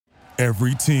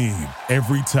Every team,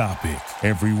 every topic,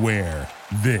 everywhere.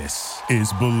 This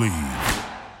is Believe.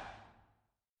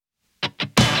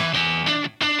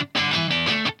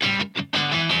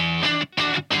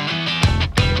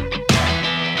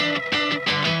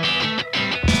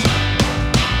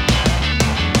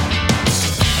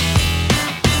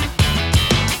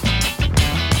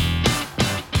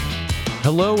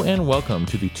 Hello and welcome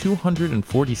to the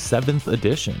 247th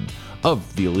edition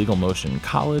of the Illegal Motion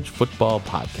College Football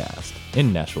Podcast.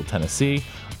 In Nashville, Tennessee,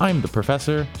 I'm the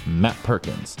professor, Matt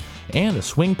Perkins, and a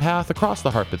swing path across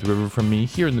the Harpeth River from me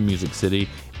here in the Music City,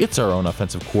 it's our own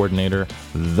offensive coordinator,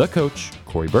 the coach,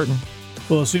 Corey Burton.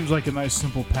 Well, it seems like a nice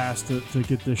simple pass to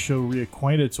get this show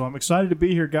reacquainted, so I'm excited to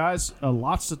be here, guys.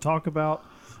 Lots to talk about,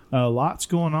 lots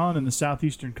going on in the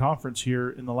Southeastern Conference here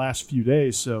in the last few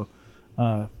days, so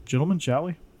gentlemen, shall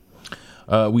we?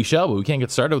 We shall, but we can't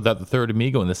get started without the third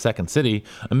amigo in the second city,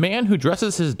 a man who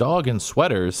dresses his dog in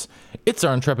sweaters. It's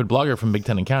our intrepid blogger from Big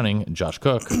Ten and Counting, Josh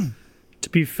Cook. To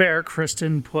be fair,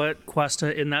 Kristen put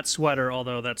Cuesta in that sweater,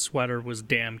 although that sweater was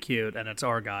damn cute, and it's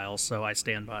Argyle, so I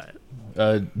stand by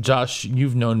it. Josh,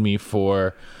 you've known me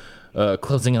for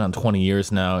closing in on 20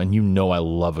 years now, and you know I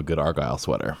love a good Argyle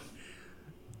sweater.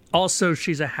 Also,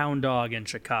 she's a hound dog in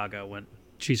Chicago when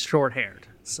she's short-haired,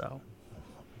 so...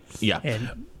 Yeah.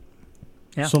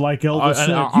 Yeah. So like Elvis said,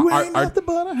 you ain't nothing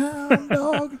but a hound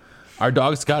dog. Our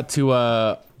dogs got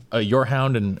to your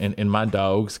hound and my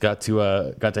dogs got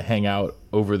to hang out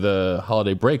over the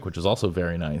holiday break, which is also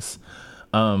very nice.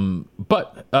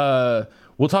 But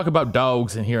we'll talk about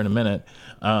dogs in here in a minute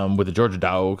with the Georgia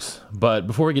Dogs. But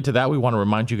before we get to that, we want to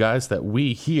remind you guys that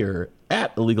we here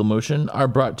at Illegal Motion are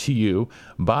brought to you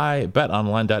by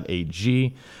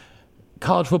BetOnline.ag.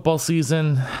 College football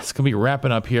season is going to be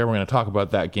wrapping up here. We're going to talk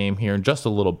about that game here in just a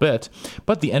little bit.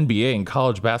 But the NBA and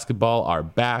college basketball are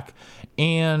back,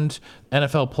 and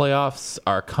NFL playoffs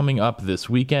are coming up this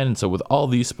weekend. And so with all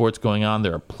these sports going on,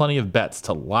 there are plenty of bets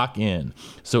to lock in.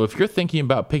 So if you're thinking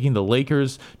about picking the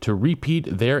Lakers to repeat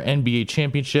their NBA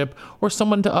championship or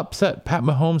someone to upset Pat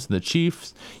Mahomes and the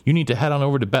Chiefs, you need to head on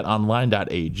over to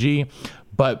betonline.ag.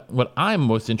 But what I'm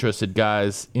most interested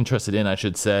in, I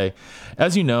should say,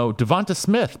 as you know, Devonta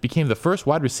Smith became the first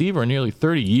wide receiver in nearly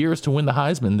 30 years to win the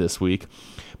Heisman this week.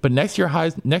 But next year's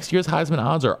Heisman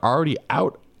odds are already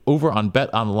out over on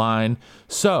BetOnline.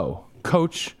 So,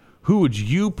 Coach, who would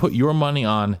you put your money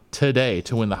on today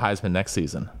to win the Heisman next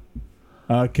season?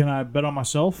 Can I bet on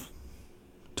myself?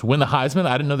 To win the Heisman?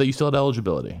 I didn't know that you still had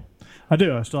eligibility. I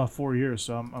do. I still have 4 years,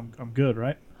 so I'm good,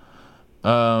 right?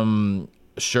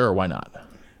 Sure, why not?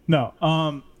 No.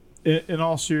 In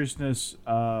all seriousness,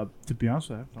 to be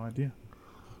honest, I have no idea.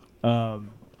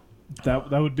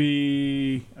 That would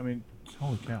be. I mean,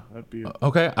 holy cow, that'd be.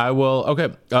 Okay, I will.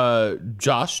 Okay,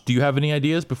 Josh, do you have any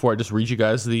ideas before I just read you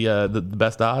guys the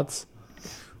best odds?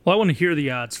 Well, I want to hear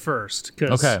the odds first,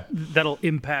 because that'll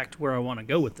impact where I want to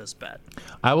go with this bet.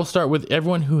 I will start with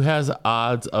everyone who has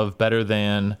odds of better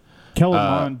than. Kellen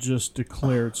Mond just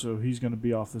declared, so he's going to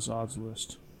be off this odds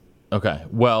list. Okay.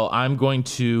 Well, I'm going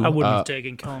to... I wouldn't have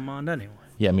taken Kellen Mond anyway.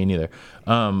 Yeah, me neither.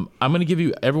 I'm going to give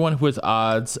you everyone who has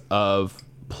odds of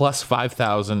plus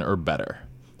 5,000 or better.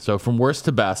 So from worst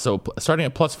to best. So starting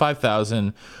at plus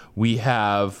 5,000, we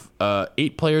have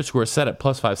 8 players who are set at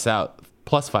plus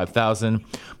 5,000.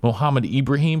 Mohamed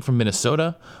Ibrahim from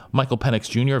Minnesota, Michael Penix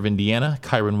Jr. of Indiana,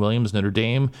 Kyron Williams, Notre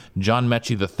Dame, John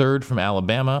Mechie III from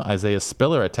Alabama, Isaiah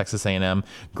Spiller at Texas A&M,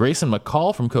 Grayson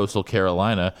McCall from Coastal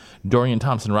Carolina, Dorian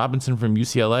Thompson-Robinson from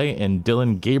UCLA, and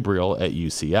Dylan Gabriel at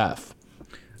UCF.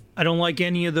 I don't like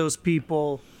any of those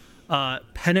people.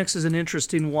 Penix is an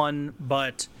interesting one,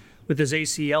 but with his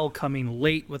ACL coming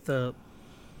late, with the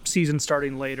season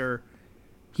starting later,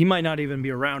 he might not even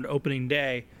be around opening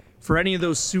day. For any of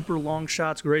those super long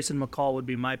shots, Grayson McCall would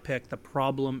be my pick. The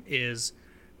problem is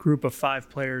group of 5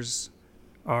 players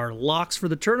are locks for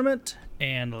the tournament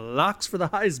and locks for the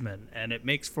Heisman, and it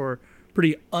makes for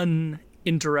pretty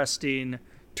uninteresting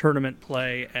tournament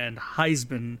play and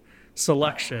Heisman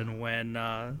selection when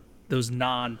those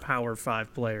non-Power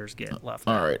 5 players get left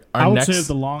out. All right. I would say of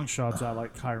the long shots, I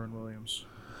like Kyron Williams.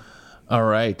 All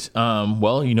right.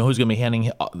 Well, you know who's going to be handing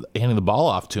the ball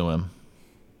off to him?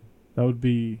 That would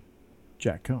be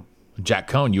Jack Cohn. Jack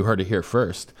Cohn, you heard it here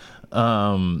first.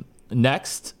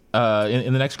 Next,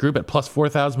 in the next group at plus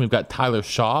 4,000, we've got Tyler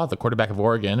Shaw, the quarterback of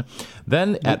Oregon.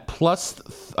 Then at plus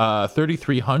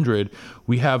 3,300,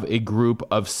 we have a group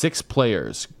of 6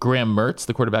 players. Graham Mertz,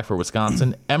 the quarterback for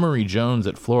Wisconsin. Emory Jones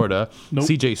at Florida.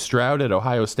 C.J. Stroud at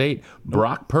Ohio State.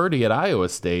 Brock Purdy at Iowa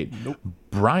State.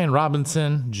 Brian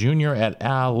Robinson Jr. at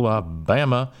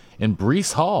Alabama. And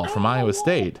Breece Hall from Iowa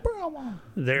State.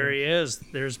 There he is.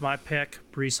 There's my pick,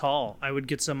 Breece Hall. I would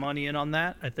get some money in on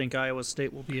that. I think Iowa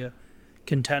State will be a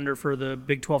contender for the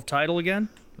Big 12 title again.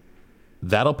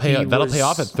 That'll pay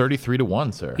off at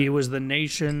 33-1, sir. He was the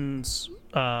nation's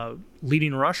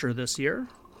leading rusher this year,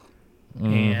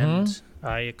 and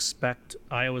I expect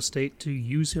Iowa State to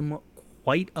use him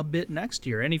quite a bit next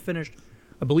year. And he finished,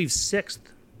 I believe, 6th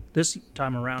this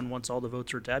time around once all the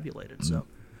votes were tabulated. So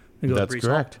that's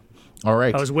correct. All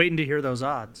right. I was waiting to hear those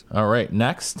odds. All right.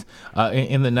 Next,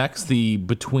 in the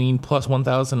between plus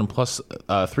 1,000 and plus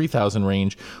 3,000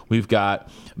 range, we've got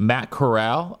Matt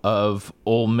Corral of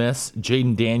Ole Miss,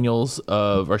 Jaden Daniels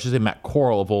Matt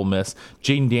Corral of Ole Miss,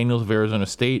 Jaden Daniels of Arizona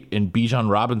State, and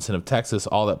Bijan Robinson of Texas,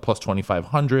 all at plus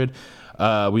 2,500.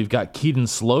 We've got Keaton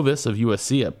Slovis of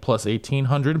USC at plus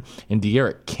 1,800, and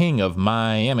De'Aaron King of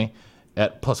Miami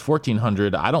at plus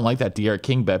 1,400. I don't like that De'Aaron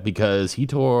King bet because he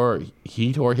tore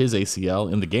his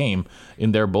ACL in the game,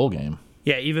 in their bowl game.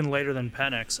 Yeah, even later than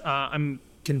Penix. I'm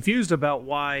confused about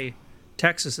why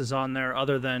Texas is on there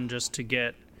other than just to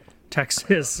get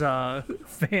Texas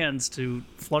fans to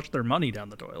flush their money down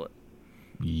the toilet.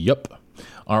 Yep.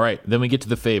 All right, then we get to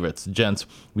the favorites. Gents,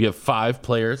 we have 5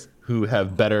 players who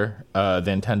have better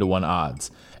than 10-1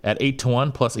 odds. At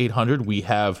 8-1 plus 800, we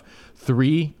have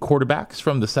 3 quarterbacks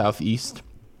from the Southeast.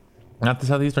 Not the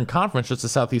Southeastern Conference, just the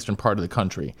southeastern part of the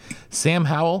country. Sam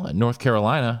Howell at North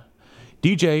Carolina,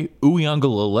 DJ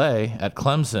Uiagalelei at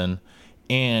Clemson,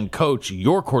 and Coach,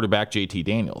 your quarterback, JT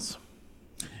Daniels.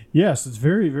 Yes, it's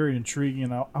very, very intriguing.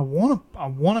 And I want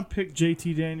to pick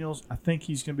JT Daniels. I think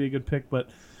he's going to be a good pick,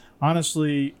 but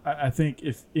honestly, I think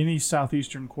if any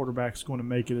Southeastern quarterback is going to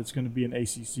make it, it's going to be an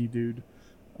ACC dude.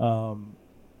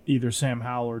 Either Sam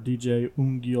Howell or DJ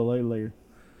Uiagalelei.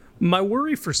 My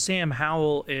worry for Sam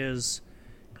Howell is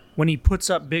when he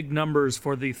puts up big numbers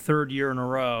for the 3rd year in a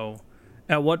row,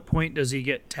 at what point does he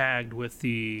get tagged with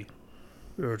the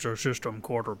it's a system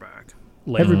quarterback?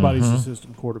 Everybody's a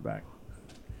system quarterback.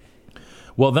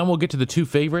 Well, then we'll get to the 2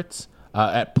 favorites.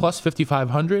 At plus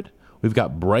 5,500, we've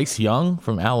got Bryce Young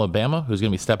from Alabama, who's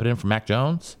going to be stepping in for Mac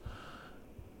Jones.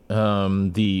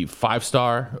 The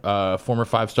former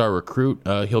 5-star recruit.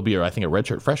 He'll be, I think, a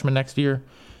redshirt freshman next year.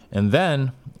 And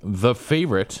then the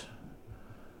favorite,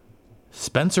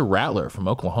 Spencer Rattler from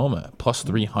Oklahoma, plus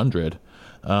 300.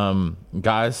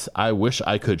 Guys, I wish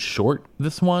I could short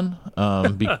this one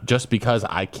just because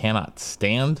I cannot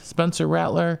stand Spencer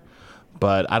Rattler.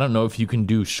 But I don't know if you can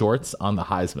do shorts on the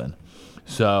Heisman.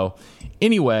 So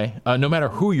anyway, no matter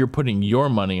who you're putting your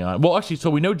money on, well, actually, so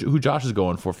we know who Josh is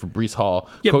going for Breece Hall.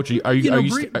 Yeah, Coach, are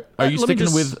you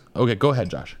sticking with? Okay, go ahead,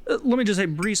 Josh. Let me just say,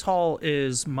 Breece Hall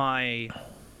is my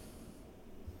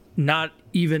not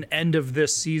even end of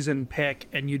this season pick,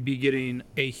 and you'd be getting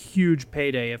a huge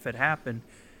payday if it happened.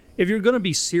 If you're going to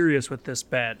be serious with this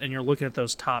bet, and you're looking at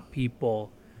those top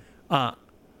people, I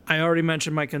already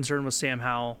mentioned my concern with Sam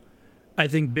Howell. I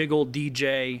think big old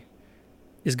DJ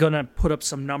is going to put up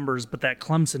some numbers, but that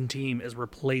Clemson team is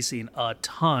replacing a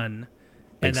ton,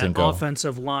 and that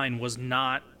offensive line was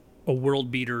not a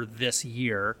world beater this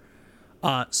year.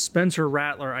 Spencer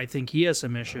Rattler, I think he has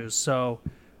some issues. So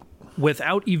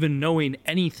without even knowing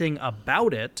anything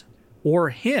about it or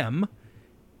him,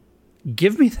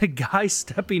 give me the guy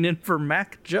stepping in for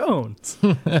Mac Jones.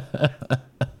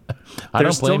 I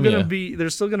don't blame you.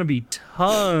 There's still going to be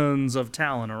tons of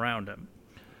talent around him.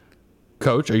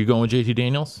 Coach, are you going with JT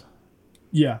Daniels?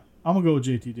 Yeah, I'm going to go with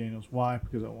JT Daniels. Why?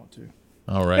 Because I want to.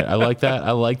 All right. I like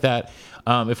that.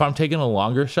 If I'm taking a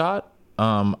longer shot,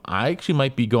 I actually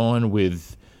might be going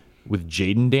with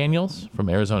Jaden Daniels from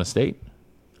Arizona State.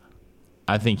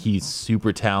 I think he's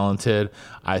super talented.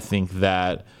 I think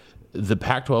that the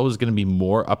Pac-12 is going to be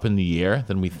more up in the air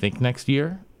than we think next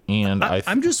year. And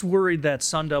I'm just worried that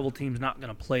Sun Devil team's not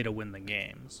going to play to win the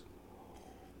games.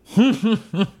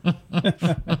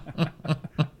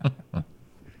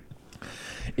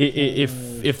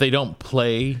 If they don't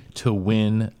play to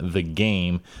win the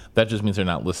game, that just means they're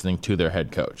not listening to their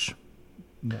head coach.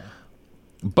 No.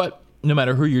 But No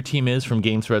matter who your team is, from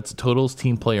game threats to totals,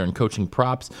 team player, and coaching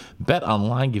props,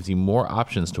 BetOnline gives you more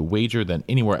options to wager than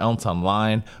anywhere else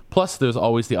online. Plus, there's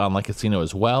always the online casino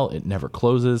as well. It never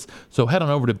closes. So head on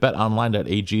over to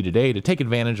betonline.ag today to take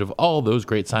advantage of all those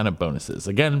great sign-up bonuses.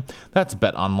 Again, that's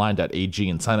betonline.ag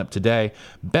and sign up today.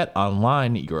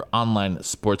 BetOnline, your online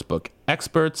sportsbook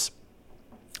experts.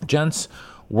 Gents,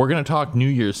 we're going to talk New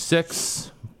Year's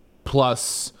 6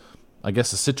 plus... I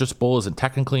guess the Citrus Bowl isn't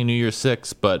technically New Year's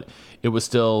 6, but it was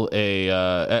still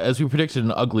as we predicted,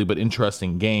 an ugly but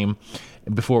interesting game.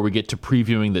 Before we get to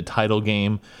previewing the title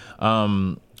game,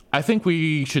 I think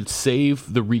we should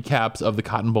save the recaps of the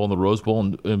Cotton Bowl and the Rose Bowl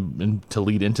and to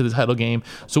lead into the title game.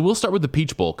 So we'll start with the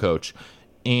Peach Bowl, Coach.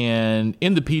 And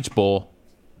in the Peach Bowl,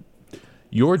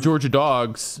 your Georgia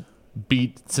Dogs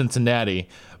beat Cincinnati,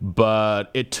 but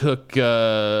it took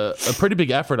a pretty big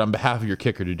effort on behalf of your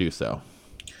kicker to do so.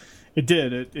 It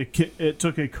did. It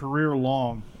took a career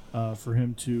long for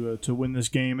him to win this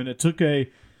game, and it took a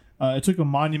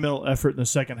monumental effort in the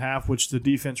second half, which the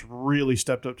defense really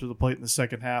stepped up to the plate in the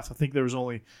second half. I think there was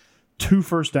only 2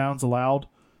 first downs allowed,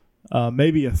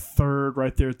 maybe a third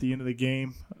right there at the end of the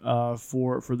game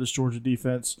for this Georgia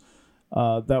defense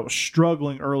that was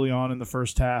struggling early on in the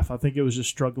first half. I think it was just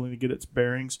struggling to get its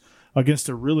bearings against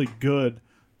a really good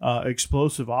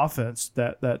explosive offense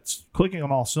that's clicking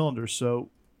on all cylinders.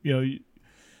 So, I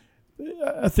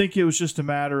think it was just a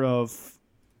matter of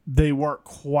they weren't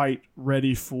quite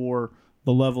ready for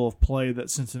the level of play that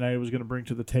Cincinnati was going to bring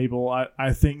to the table.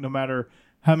 I think no matter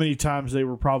how many times they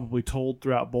were probably told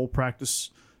throughout bowl practice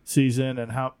season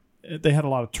and how they had a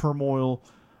lot of turmoil,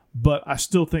 but I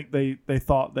still think they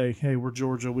thought hey, we're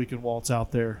Georgia, we can waltz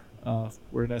out there.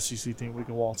 We're an SEC team, we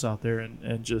can waltz out there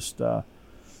and just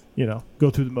go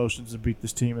through the motions and beat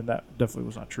this team, and that definitely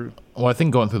was not true. Well, I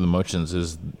think going through the motions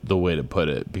is the way to put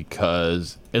it,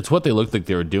 because it's what they looked like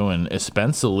they were doing,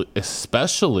 especially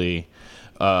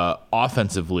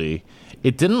offensively.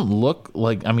 It didn't look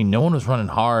like, no one was running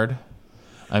hard.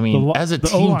 As a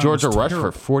team, Georgia rushed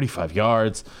for 45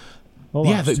 yards.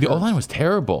 The O-line was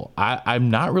terrible.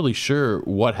 I'm not really sure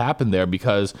what happened there,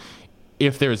 because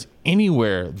if there's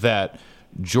anywhere that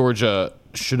Georgia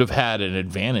should have had an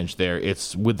advantage there,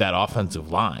 it's with that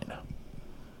offensive line.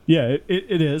 Yeah,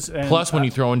 it is. And plus, when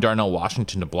you throw in Darnell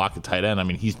Washington to block the tight end,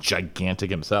 he's gigantic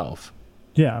himself.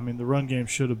 Yeah, the run game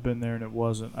should have been there, and it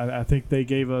wasn't. I think they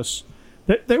gave us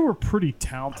they were pretty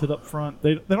talented up front.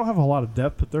 They don't have a lot of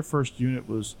depth, but their first unit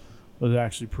was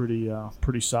actually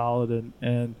pretty solid,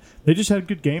 and they just had a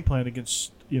good game plan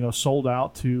against sold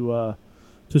out to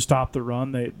stop the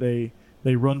run.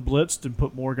 They run blitzed and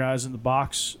put more guys in the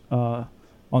box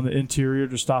on the interior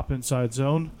to stop inside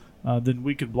zone than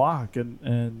we could block,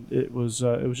 and it was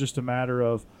just a matter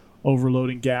of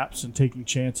overloading gaps and taking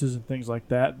chances and things like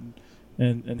that,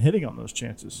 and hitting on those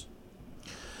chances.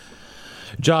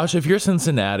 Josh, if you're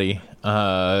Cincinnati,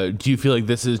 do you feel like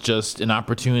this is just an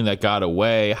opportunity that got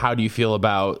away? How do you feel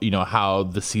about how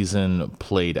the season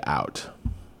played out?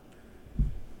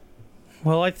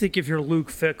 Well, I think if you're Luke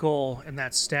Fickell and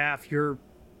that staff, you're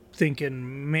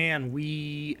thinking, man,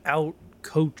 we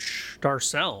out-coached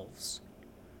ourselves.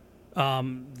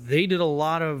 They did a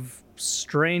lot of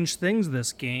strange things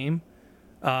this game.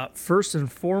 First and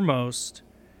foremost,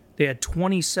 they had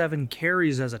 27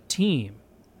 carries as a team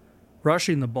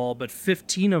rushing the ball, but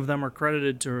 15 of them are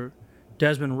credited to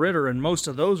Desmond Ridder, and most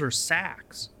of those are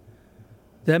sacks.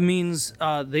 That means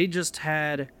they just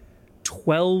had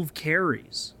 12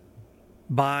 carries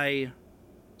by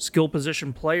skill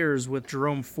position players, with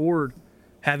Jerome Ford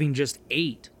having just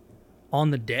 8 on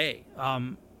the day.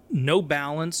 No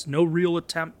balance, no real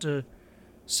attempt to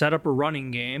set up a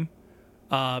running game.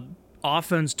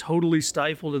 Offense totally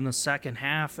stifled in the second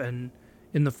half and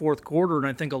in the fourth quarter, and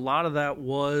I think a lot of that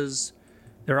was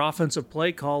their offensive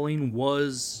play calling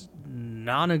was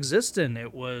non-existent.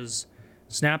 It was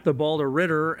snap the ball to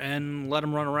Ridder and let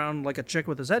him run around like a chick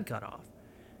with his head cut off.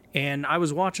 And I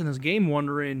was watching this game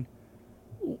wondering,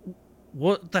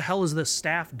 what the hell is this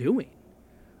staff doing?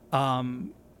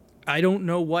 I don't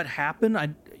know what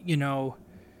happened.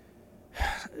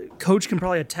 Coach can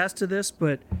probably attest to this,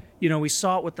 but we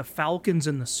saw it with the Falcons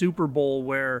in the Super Bowl,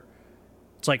 where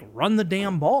it's like, run the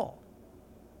damn ball.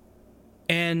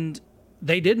 And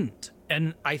they didn't.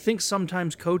 And I think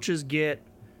sometimes coaches get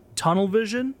tunnel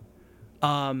vision.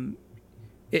 I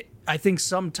think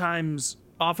sometimes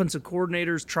offensive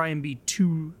coordinators try and be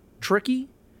too tricky.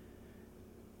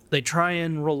 They try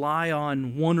and rely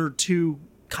on one or two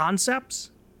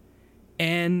concepts,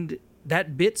 and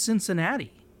that bit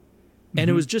Cincinnati. And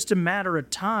it was just a matter of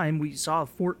time. We saw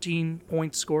 14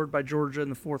 points scored by Georgia in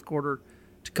the fourth quarter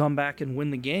to come back and win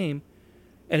the game.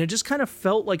 And it just kind of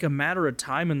felt like a matter of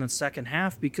time in the second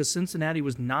half because Cincinnati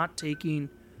was not taking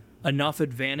enough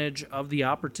advantage of the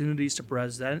opportunities to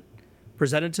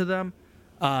presented to them.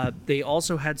 They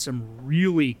also had some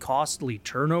really costly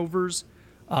turnovers.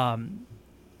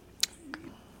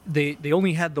 They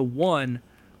only had the one,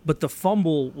 but the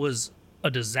fumble was a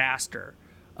disaster.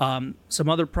 Some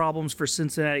other problems for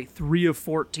Cincinnati, 3 of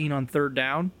 14 on third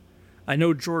down. I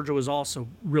know Georgia was also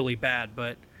really bad,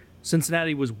 but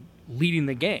Cincinnati was leading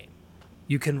the game.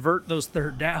 You convert those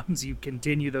third downs, you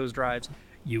continue those drives,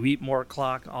 you eat more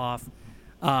clock off.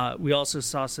 We also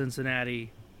saw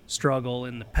Cincinnati struggle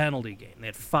in the penalty game. They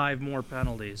had 5 more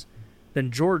penalties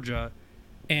than Georgia.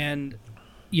 And,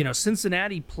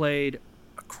 Cincinnati played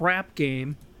a crap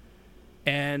game.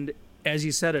 And as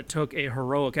you said, it took a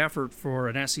heroic effort for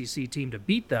an SEC team to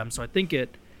beat them. So I think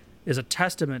it is a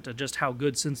testament to just how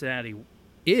good Cincinnati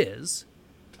is.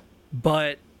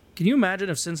 But can you imagine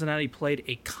if Cincinnati played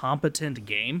a competent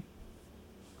game?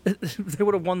 They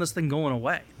would have won this thing going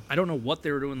away. I don't know what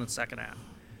they were doing in the second half.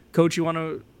 Coach, you want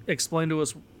to explain to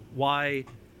us why?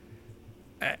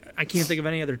 I can't think of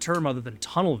any other term other than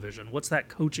tunnel vision. What's that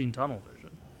coaching tunnel vision?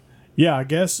 Yeah, I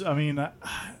guess. I mean,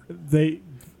 they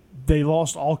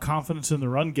lost all confidence in the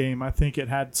run game. I think it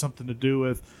had something to do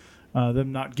with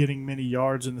them not getting many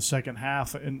yards in the second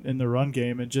half in the run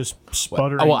game and just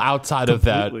sputtering. Well, outside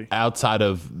completely. of that, outside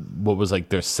of what was like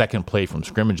their second play from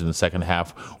scrimmage in the second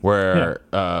half, where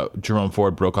Jerome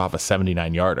Ford broke off a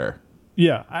 79-yarder.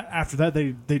 Yeah, after that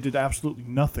they did absolutely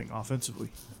nothing offensively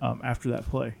after that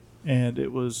play, and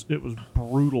it was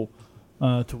brutal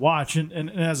to watch. And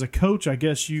as a coach, I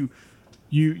guess you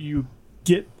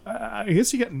get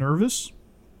nervous.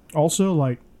 Also,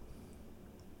 like,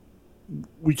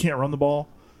 we can't run the ball,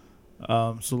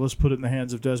 so let's put it in the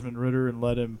hands of Desmond Ridder and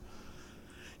let him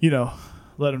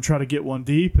try to get one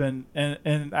deep. And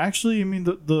actually, I mean,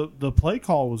 the play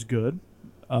call was good.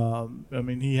 I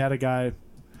mean, he had a guy.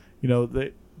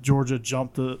 Georgia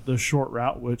jumped the short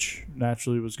route, which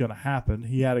naturally was going to happen.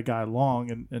 He had a guy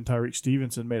long, and Tyreek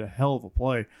Stevenson made a hell of a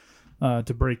play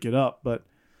to break it up. But,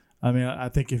 I mean, I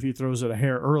think if he throws it a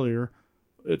hair earlier,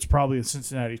 it's probably a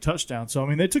Cincinnati touchdown. So, I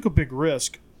mean, they took a big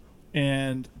risk.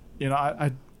 And,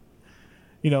 you're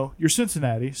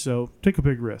Cincinnati, so take a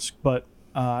big risk. But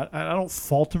I don't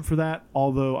fault him for that,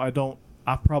 although I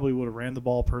probably would have ran the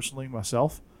ball personally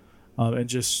myself and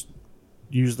just –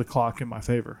 use the clock in my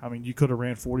favor. I mean, you could have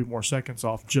ran 40 more seconds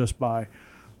off just by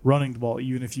running the ball,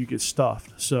 even if you get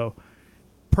stuffed. So,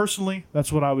 personally,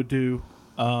 that's what I would do.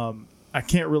 I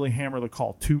can't really hammer the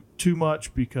call too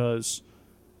much because,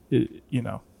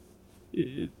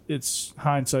 it's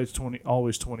hindsight's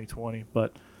always 20/20.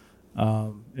 But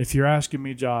if you're asking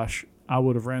me, Josh, I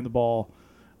would have ran the ball.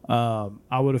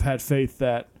 I would have had faith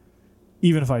that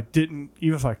even if I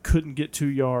couldn't get 2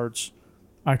 yards,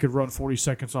 I could run 40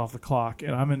 seconds off the clock,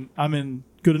 and I'm in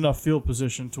good enough field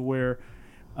position to where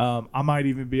I might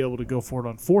even be able to go for it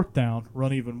on fourth down,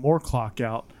 run even more clock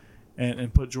out,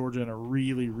 and put Georgia in a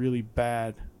really, really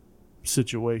bad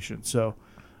situation. So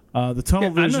the tunnel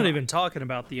vision. I'm not even talking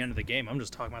about the end of the game. I'm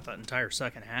just talking about that entire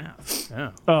second half.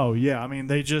 Yeah. Oh yeah, I mean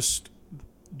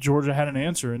Georgia had an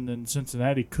answer, and then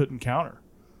Cincinnati couldn't counter.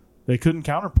 They couldn't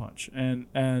counterpunch,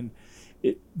 and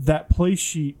that play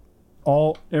sheet.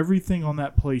 Everything on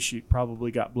that play sheet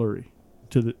probably got blurry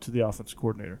to the offensive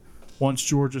coordinator. Once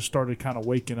Georgia started kind of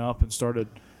waking up and started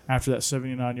after that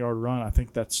 79-yard run, I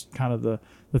think that's kind of the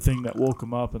thing that woke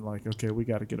them up and like, okay, we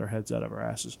got to get our heads out of our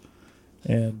asses.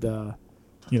 And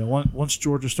once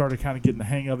Georgia started kind of getting the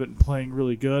hang of it and playing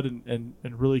really good and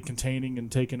really containing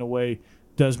and taking away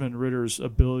Desmond Ridder's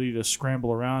ability to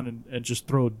scramble around and just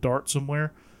throw a dart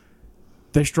somewhere,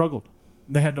 they struggled.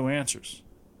 They had no answers.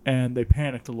 And they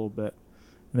panicked a little bit.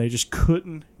 And they just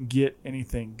couldn't get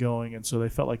anything going. And so they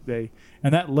felt like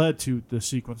and that led to the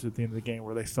sequence at the end of the game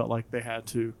where they felt like they had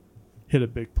to hit a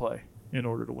big play in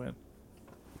order to win.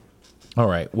 All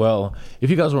right. Well, if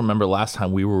you guys remember last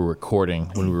time we were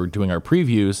recording, when we were doing our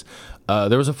previews,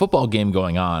 there was a football game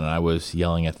going on, and I was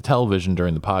yelling at the television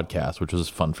during the podcast, which was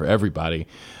fun for everybody.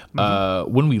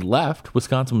 Mm-hmm. When we left,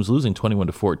 Wisconsin was losing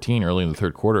 21-14 early in the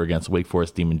third quarter against Wake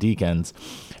Forest Demon Deacons.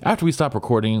 After we stopped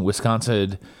recording,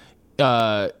 Wisconsin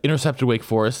intercepted Wake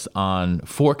Forest on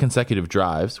 4 consecutive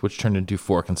drives, which turned into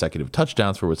 4 consecutive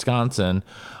touchdowns for Wisconsin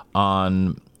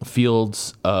on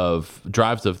fields of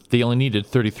drives of they only needed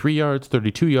 33 yards,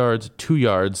 32 yards, 2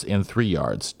 yards, and 3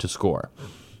 yards to score.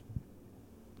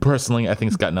 Personally, I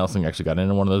think Scott Nelson actually got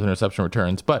into one of those interception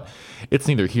returns, but it's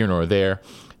neither here nor there.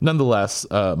 Nonetheless,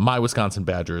 my Wisconsin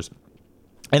Badgers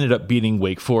ended up beating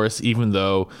Wake Forest, even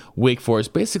though Wake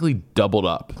Forest basically doubled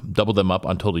them up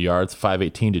on total yards,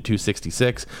 518 to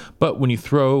 266. But when you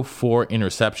throw 4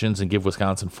 interceptions and give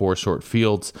Wisconsin 5 short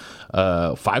fields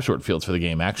for the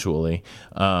game, actually,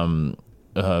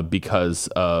 because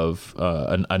of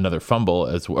another fumble,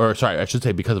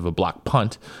 because of a block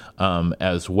punt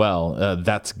as well.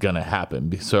 That's gonna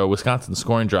happen. So Wisconsin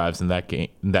scoring drives in that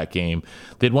game.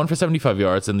 They had one for 75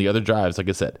 yards, and the other drives, like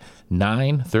I said,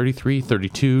 9, 33,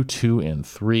 32, 2, and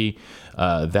 3.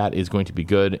 That is going to be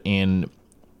good. And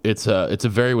it's a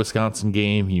very Wisconsin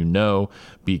game,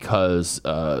 because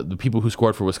the people who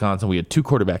scored for Wisconsin, we had 2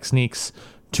 quarterback sneaks,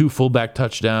 2 fullback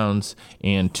touchdowns,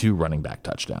 and 2 running back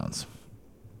touchdowns.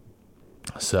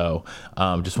 So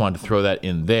just wanted to throw that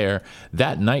in there.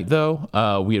 That night,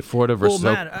 though, we had Florida versus...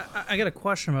 Well, Matt, I got a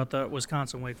question about the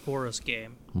Wisconsin-Wake Forest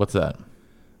game. What's that?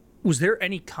 Was there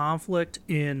any conflict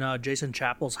in Jason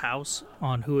Chappell's house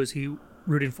on who is he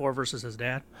rooting for versus his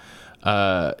dad?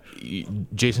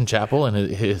 Jason Chappell and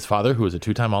his father, who was a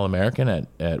 2-time All-American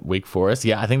at Wake Forest.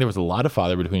 Yeah, I think there was a lot of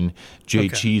father between Jay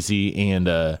Cheesy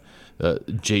and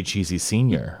Jay Cheesy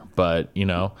Sr., but,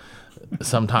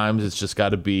 sometimes it's just got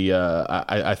to be.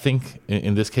 I think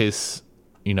in this case,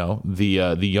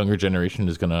 the younger generation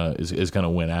is gonna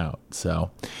win out. So,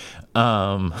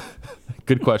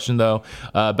 good question though.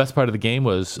 Best part of the game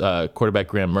was quarterback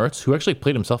Graham Mertz, who actually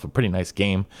played himself a pretty nice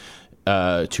game.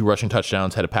 2 rushing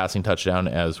touchdowns, had a passing touchdown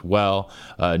as well.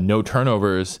 No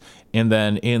turnovers, and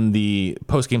then in the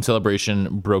post-game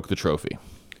celebration, broke the trophy.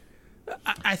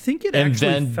 I think it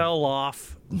actually fell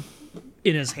off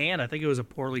in his hand. I think it was a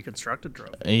poorly constructed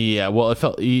trophy. Yeah, well,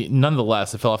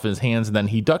 nonetheless, it fell off in his hands, and then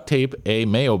he duct taped a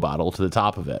Mayo bottle to the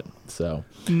top of it. So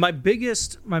my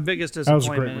biggest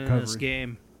disappointment in this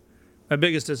game. My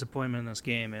biggest disappointment in this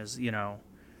game is,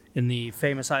 in the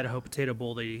famous Idaho Potato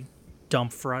Bowl, they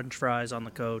dump French fries on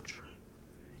the coach.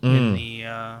 In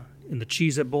the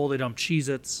Cheez-It Bowl, they dump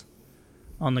Cheez-Its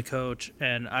on the coach,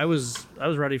 and I was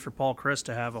ready for Paul Chryst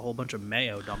to have a whole bunch of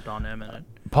mayo dumped on him, and it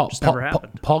just never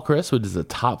happened. Paul Chryst, which is a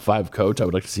top 5 coach, I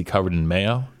would like to see covered in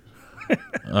mayo.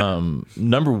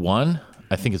 Number 1,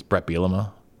 I think, is Brett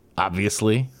Bielema.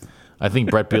 Obviously, I think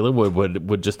Brett Bielema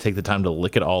would just take the time to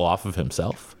lick it all off of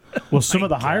himself. Well, some of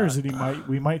the hires that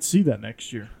we might see that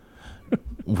next year.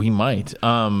 We might.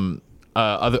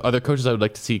 Other coaches I would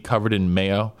like to see covered in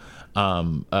mayo.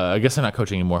 I guess they're not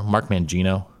coaching anymore. Mark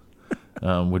Mangino.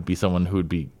 Would be someone who would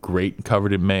be great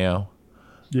covered in mayo.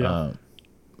 Yeah,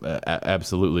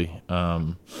 absolutely.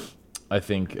 I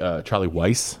think Charlie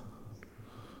Weiss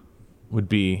would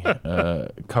be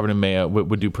covered in mayo.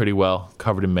 Would do pretty well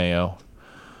covered in mayo.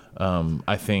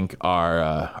 I think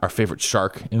our favorite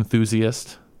shark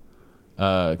enthusiast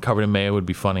covered in mayo would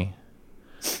be funny.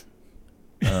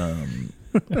 And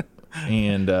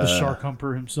the shark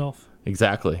humper himself.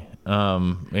 Exactly.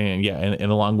 And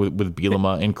along with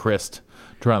Bielema and Chryst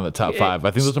to round the top 5. I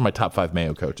think those are my top 5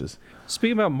 Mayo coaches.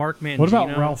 Speaking about Mark Mangino. What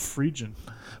about Ralph Friedgen?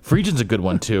 Friedgen's a good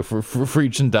one too.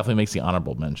 Friedgen definitely makes the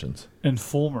honorable mentions. And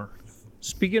Fulmer.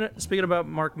 Speaking about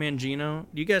Mark Mangino,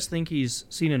 do you guys think he's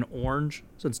seen an orange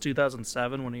since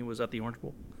 2007 when he was at the Orange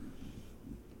Bowl?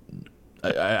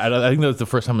 I think that was the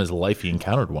first time in his life he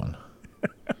encountered one.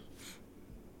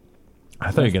 I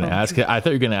thought you were going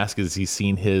to ask. Has he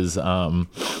seen his?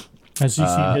 Has he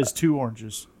seen his 2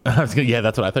 oranges? Yeah,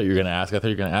 that's what I thought you were going to ask. I thought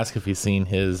you were going to ask if he's seen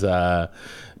his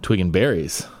Twig and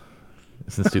Berries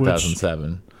since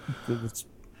 2007.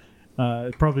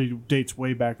 It probably dates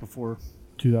way back before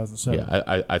 2007.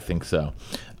 Yeah, I think so.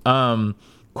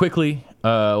 Quickly,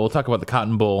 we'll talk about the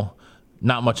Cotton Bowl.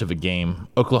 Not much of a game.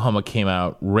 Oklahoma came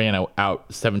out, ran out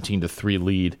 17-3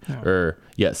 lead,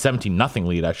 17-0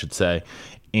 lead, I should say,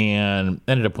 and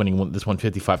ended up winning this one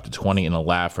 55-20 in a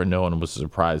laugh, or no one was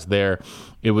surprised there.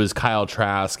 It was Kyle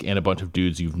Trask and a bunch of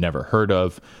dudes you've never heard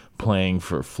of playing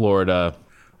for Florida.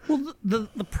 Well, the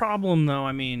problem, though,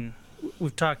 I mean,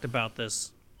 we've talked about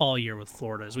this all year with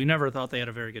Florida, is we never thought they had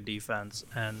a very good defense,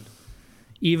 and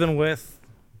even with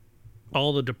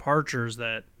all the departures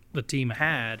that the team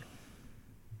had,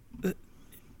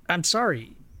 I'm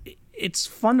sorry, it's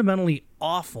fundamentally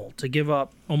awful to give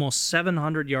up almost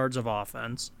 700 yards of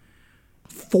offense,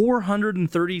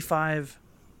 435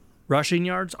 rushing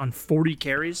yards on 40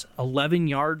 carries, 11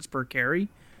 yards per carry.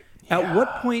 Yeah. At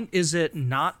what point is it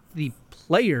not the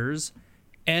players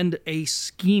and a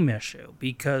scheme issue?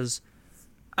 Because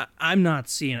I'm not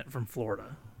seeing it from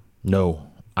Florida. No,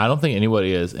 I don't think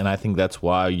anybody is, and I think that's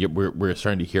why we're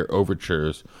starting to hear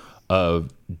overtures of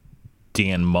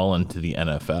Dan Mullen to the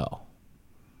NFL.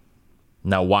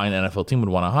 Now, why an NFL team would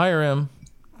want to hire him,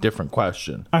 different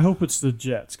question. I hope it's the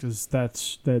Jets, because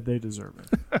they deserve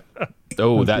it.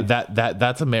 Oh,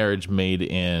 that's a marriage made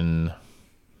in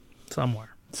somewhere.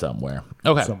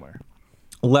 Okay. Somewhere.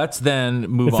 Let's then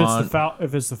move on.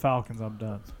 If it's the Falcons, I'm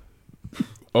done.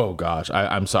 Oh, gosh.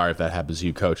 I'm sorry if that happens to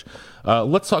you, Coach.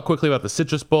 Let's talk quickly about the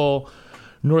Citrus Bowl.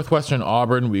 Northwestern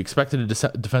Auburn, we expected a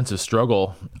defensive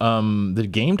struggle. The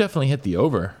game definitely hit the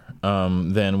over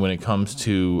then when it comes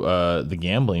to the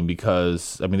gambling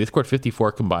because, I mean, they scored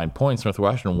 54 combined points.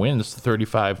 Northwestern wins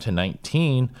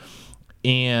 35-19.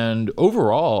 And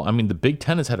overall, I mean, the Big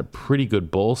Ten has had a pretty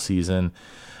good bowl season.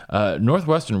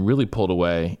 Northwestern really pulled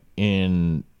away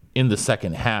in the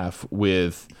second half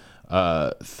with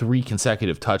 3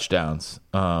 consecutive touchdowns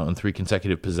and 3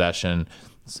 consecutive possessions,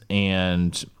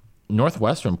 and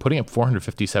Northwestern putting up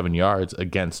 457 yards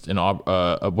against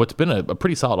what's been a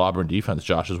pretty solid Auburn defense.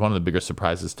 Josh, is one of the bigger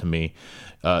surprises to me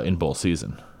in bowl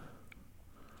season.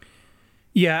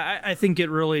 Yeah, I think it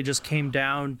really just came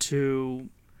down to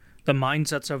the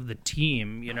mindsets of the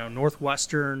team. You know,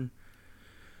 Northwestern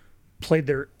played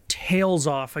their tails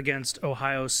off against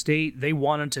Ohio State. They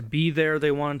wanted to be there.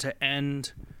 They wanted to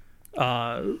end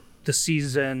the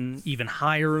season even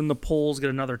higher in the polls, get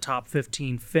another top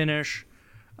 15 finish.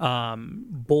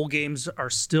 Bowl games are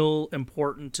still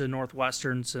important to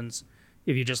Northwestern since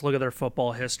if you just look at their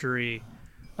football history,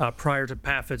 prior to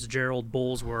Pat Fitzgerald,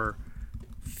 bowls were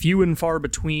few and far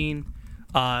between.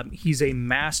 He's a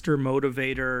master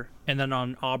motivator. And then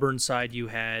on Auburn's side, you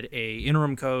had a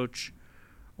interim coach,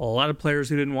 a lot of players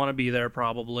who didn't want to be there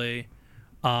probably.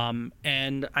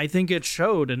 And I think it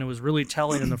showed, and it was really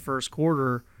telling in the first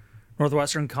quarter.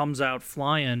 Northwestern comes out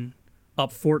flying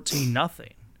up 14-0.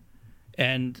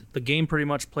 And the game pretty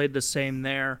much played the same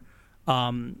there.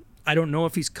 I don't know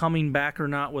if he's coming back or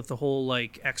not with the whole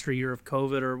extra year of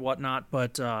COVID or whatnot,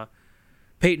 but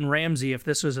Peyton Ramsey, if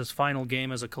this was his final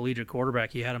game as a collegiate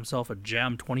quarterback, he had himself a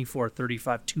gem, 24,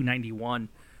 35, 291,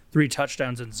 3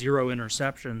 touchdowns and 0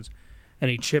 interceptions. And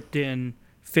he chipped in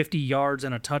 50 yards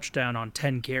and a touchdown on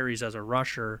 10 carries as a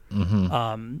rusher.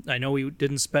 Mm-hmm. I know he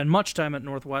didn't spend much time at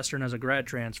Northwestern as a grad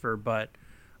transfer, but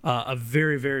a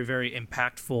very, very, very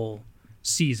impactful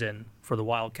season for the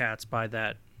Wildcats by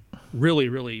that really,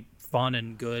 really fun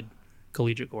and good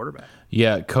collegiate quarterback.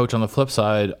 Yeah, Coach, on the flip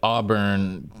side,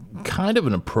 Auburn, kind of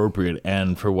an appropriate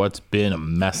end for what's been a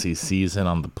messy season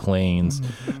on the Plains.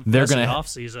 They're going to off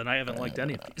season. I haven't liked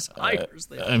any of these hires.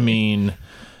 I mean,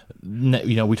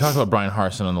 we talked about Brian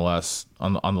Harsin on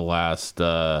the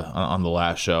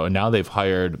last show, and now they've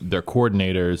hired their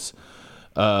coordinators,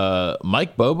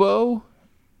 Mike Bobo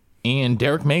and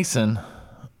Derek Mason.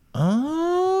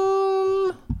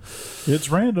 It's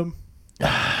random.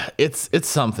 It's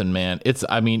something, man. It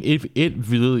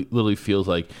really feels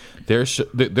like they're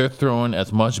throwing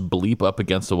as much bleep up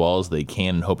against the wall as they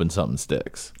can and hoping something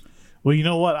sticks. Well, you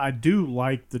know what? I do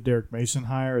like the Derek Mason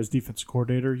hire as defensive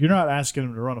coordinator. You're not asking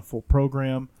him to run a full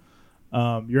program.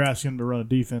 You're asking him to run a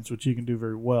defense, which he can do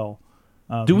very well.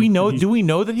 Do we know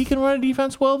that he can run a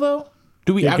defense well, though?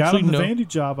 Do we actually know? Got him the Vandy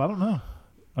job. I don't know.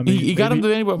 I mean, he got him the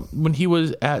Vandy when he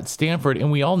was at Stanford,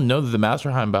 and we all know that the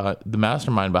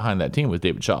mastermind behind that team was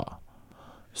David Shaw.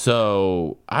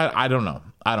 So I don't know.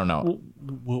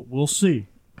 We'll see.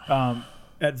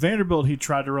 At Vanderbilt, he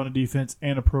tried to run a defense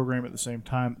and a program at the same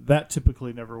time. That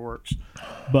typically never works.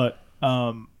 But,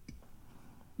 I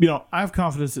have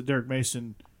confidence that Derek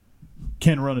Mason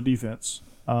can run a defense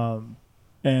and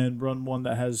run one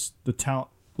that has the talent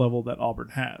level that Auburn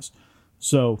has.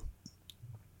 So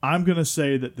I'm going to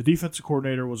say that the defensive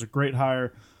coordinator was a great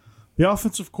hire. The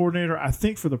offensive coordinator, I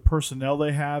think for the personnel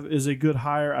they have, is a good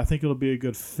hire. I think it'll be a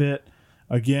good fit.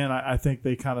 Again, I think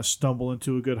they kind of stumble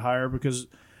into a good hire because,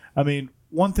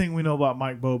 one thing we know about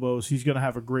Mike Bobo is he's going to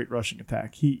have a great rushing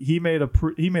attack. He made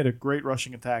a great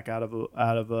rushing attack out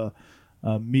of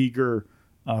a meager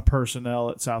personnel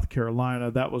at South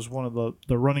Carolina. That was one of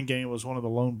the running game was one of the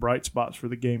lone bright spots for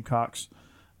the Gamecocks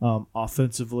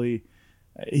offensively.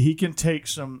 He can take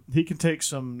some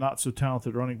not so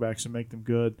talented running backs and make them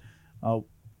good.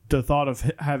 The thought of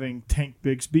having Tank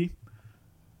Bigsby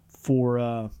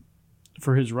for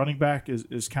his running back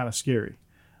is kind of scary.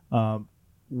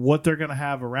 What they're going to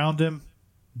have around him,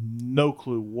 no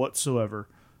clue whatsoever.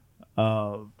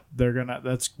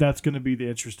 That's going to be the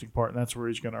interesting part, and that's where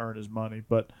he's going to earn his money.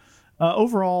 But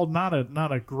overall, not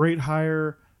a great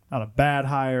hire, not a bad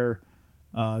hire,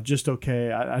 just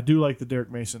okay. I do like the Derek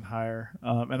Mason hire,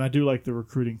 and I do like the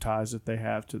recruiting ties that they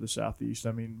have to the Southeast.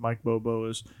 Mike Bobo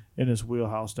is in his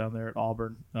wheelhouse down there at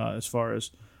Auburn as far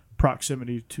as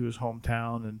proximity to his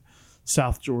hometown and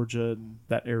South Georgia and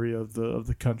that area of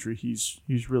the country he's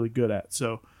really good at.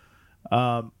 So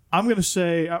I'm going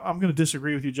to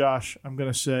disagree with you, Josh. I'm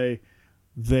going to say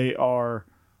they are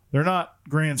they're not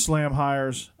grand slam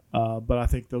hires, but I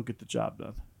think they'll get the job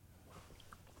done.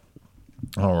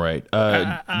 All right.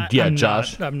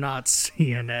 Josh. I'm not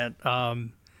seeing it.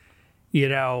 You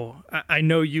know, I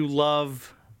know you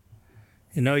love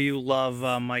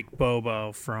Mike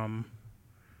Bobo from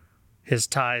his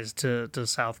ties to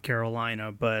South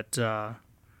Carolina, but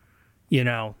you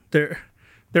know, their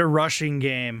rushing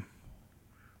game,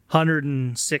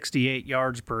 168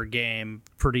 yards per game,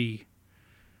 pretty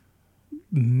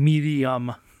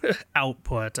medium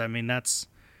output. I mean, that's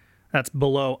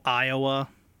below Iowa,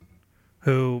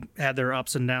 who had their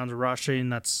ups and downs rushing.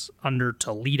 That's under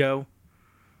Toledo.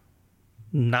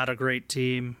 Not a great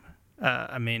team.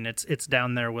 I mean, it's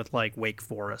down there with like Wake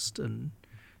Forest and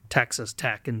Texas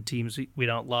Tech and teams we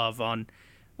don't love. On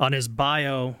his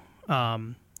bio,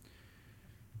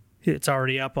 it's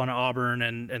already up on Auburn,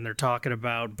 and they're talking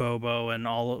about Bobo and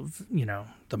all of, you know,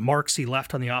 the marks he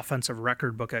left on the offensive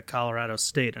record book at Colorado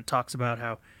State. And it talks about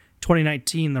how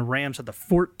 2019 the Rams had the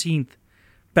 14th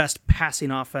best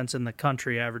passing offense in the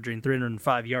country, averaging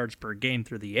 305 yards per game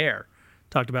through the air.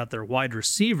 Talked about their wide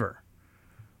receiver.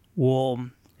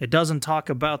 Well, it doesn't talk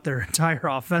about their entire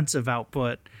offensive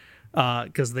output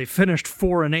because they finished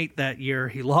 4-8 that year.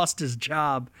 He lost his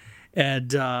job,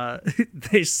 and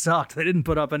they sucked. They didn't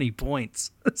put up any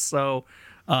points. So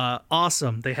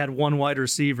awesome. They had one wide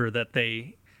receiver that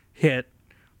they hit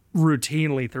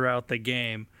routinely throughout the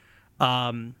game.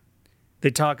 They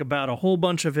talk about a whole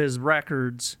bunch of his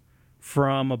records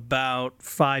from about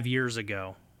 5 years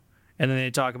ago. And then they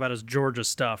talk about his Georgia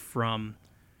stuff from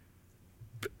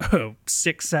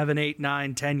 6, 7, 8,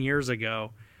 9, 10 years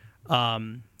ago.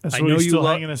 That's what he's still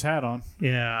hanging his hat on.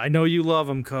 Yeah, I know you love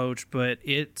him, Coach, but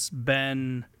it's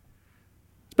been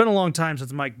a long time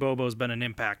since Mike Bobo's been an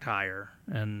impact hire,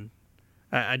 and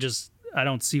I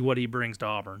don't see what he brings to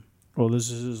Auburn. Well, this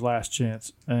is his last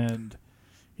chance, and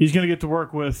he's going to get to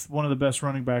work with one of the best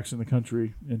running backs in the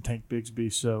country in Tank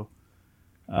Bigsby. So,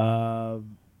 I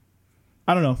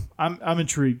don't know. I'm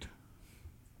intrigued.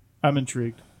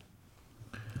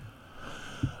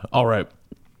 All right.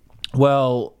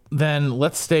 Well, then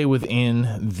let's stay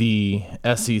within the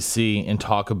SEC and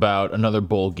talk about another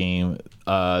bowl game.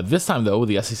 This time, though, with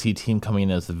the SEC team coming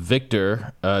in as the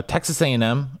victor, Texas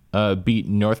A&M beat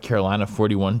North Carolina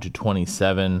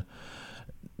 41-27.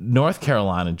 North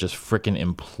Carolina just freaking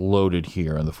imploded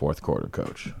here in the fourth quarter,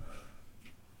 Coach.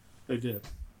 They did.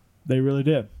 They really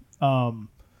did. And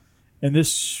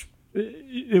this,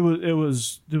 it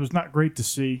was not great to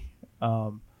see.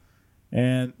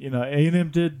 And you know,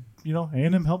 A&M did. You know,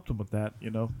 A&M helped them with that.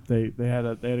 You know, they had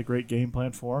a great game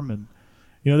plan for them, and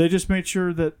you know, they just made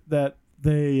sure that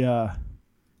they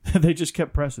they just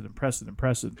kept pressing,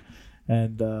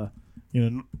 and you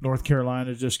know, North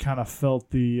Carolina just kind of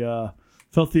felt the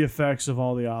effects of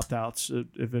all the opt-outs.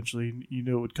 Eventually, you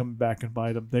knew it would come back and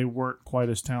bite them. They weren't quite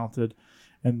as talented,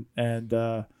 and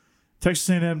Texas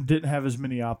A&M didn't have as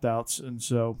many opt-outs, and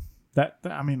so that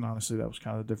I mean, honestly, that was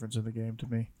kind of the difference in the game to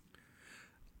me.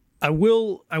 I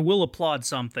will applaud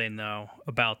something, though,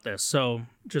 about this. So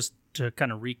just to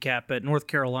kind of recap it, North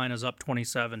Carolina's up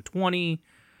 27-20.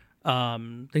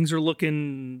 Things are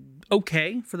looking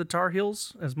okay for the Tar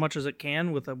Heels as much as it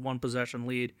can with a one-possession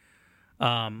lead.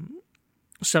 7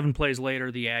 plays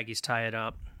later, the Aggies tie it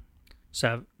up,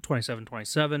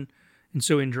 27-27.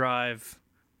 Ensuing drive,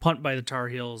 punt by the Tar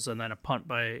Heels, and then a punt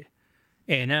by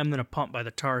A&M, then a punt by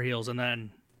the Tar Heels, and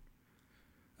then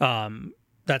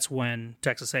that's when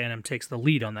Texas A&M takes the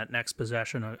lead on that next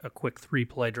possession, a quick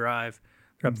 3-play drive.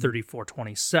 They're up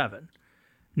 34-27.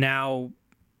 Now,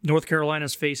 North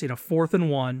Carolina's facing a 4th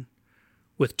and 1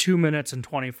 with 2 minutes and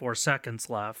 24 seconds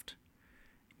left,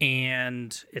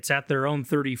 and it's at their own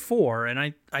 34.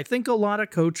 And I think a lot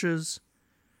of coaches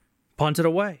punt it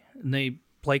away, and they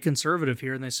play conservative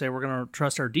here, and they say, we're going to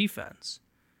trust our defense.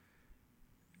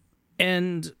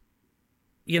 And,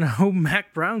 you know,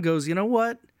 Mac Brown goes, you know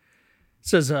what?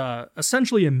 This is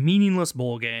essentially a meaningless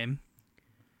bowl game.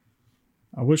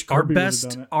 I wish Kirby would have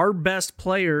done it. Our best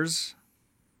players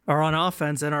are on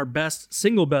offense, and our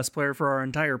single best player for our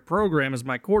entire program is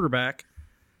my quarterback.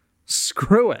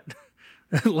 Screw it.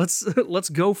 Let's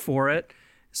go for it.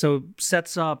 So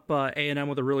sets up A&M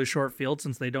with a really short field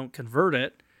since they don't convert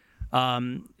it.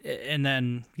 And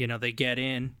then, you know, they get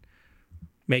in,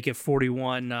 make it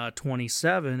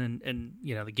 41-27, and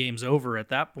you know, the game's over at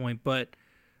that point. But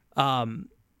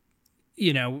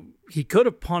you know, he could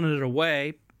have punted it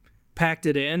away, packed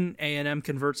it in. A&M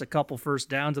converts a couple first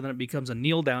downs, and then it becomes a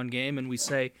kneel down game. And we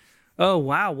say, "Oh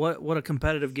wow, what a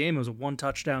competitive game! It was a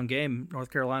 1-touchdown game.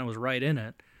 North Carolina was right in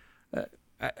it."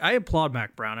 I applaud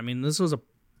Mac Brown. I mean, this was a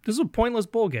pointless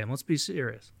bowl game. Let's be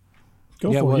serious.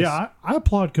 Go Yeah, it for was. it. Yeah, I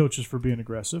applaud coaches for being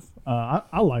aggressive.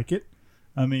 I like it.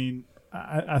 I mean,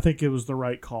 I think it was the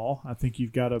right call. I think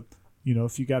you've got to,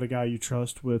 if you got a guy you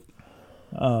trust with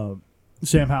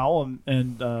Sam Howell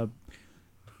and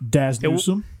Daz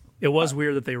Newsome. It was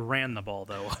weird that they ran the ball,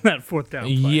 though, on that fourth down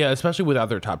play. Yeah, especially without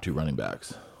their top two running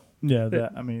backs. Yeah,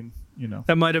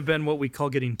 That might have been what we call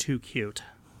getting too cute.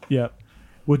 Yeah.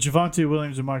 With Javonte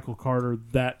Williams and Michael Carter,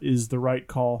 that is the right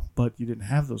call, but you didn't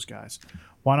have those guys.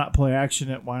 Why not play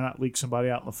action it? Why not leak somebody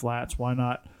out in the flats? Why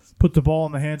not put the ball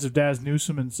in the hands of Daz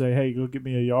Newsome and say, hey, go get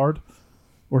me a yard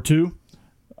or two,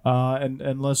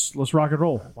 and let's rock and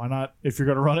roll. Why not, if you're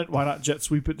going to run it, why not jet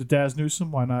sweep it to Daz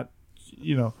Newsome? Why not,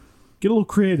 get a little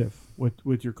creative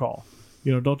with your call.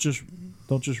 Don't just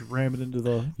ram it into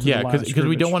the Yeah, because because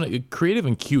we don't want to. Creative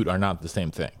and cute are not the same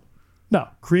thing. No,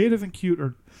 creative and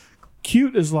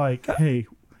cute is like, hey,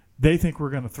 they think we're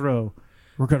going to throw,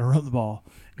 we're going to run the ball,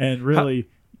 and really,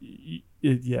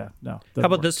 no. How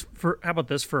about this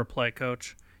for a play,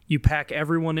 coach? You pack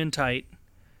everyone in tight.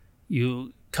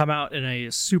 You come out in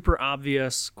a super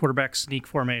obvious quarterback sneak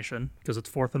formation because it's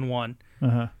 4th and 1.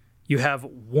 Uh-huh. You have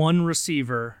one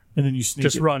receiver, and then you sneak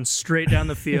just it. run straight down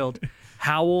the field.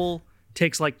 Howell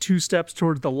takes like 2 steps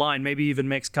towards the line, maybe even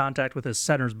makes contact with his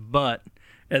center's butt,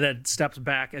 and then steps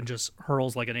back and just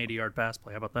hurls like an 80-yard pass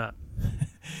play. How about that?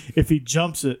 If he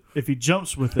jumps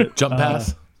with it, Jump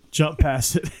pass. Jump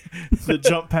pass it, the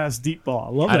jump pass deep ball.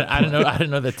 I love that. I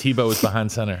didn't know that Tebow was behind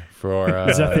center for.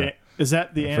 Is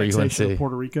that the annexation UNC. of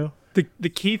Puerto Rico? The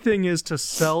key thing is to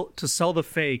sell the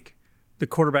fake. The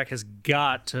quarterback has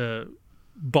got to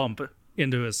bump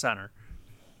into his center.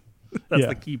 That's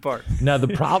the key part. Now the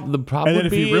problem And then would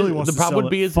if be he really wants the to problem sell would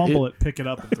be it, is fumble it, pick it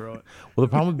up, and throw it. Well, the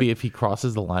problem would be if he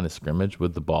crosses the line of scrimmage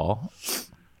with the ball,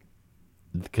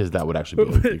 because that would actually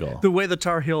be illegal. The way the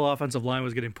Tar Heel offensive line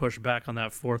was getting pushed back on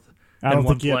that 4th. I don't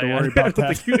think you had to worry about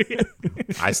that.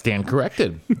 I stand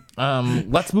corrected.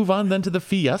 Let's move on then to the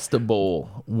Fiesta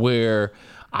Bowl, where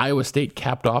Iowa State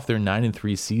capped off their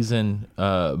 9-3 season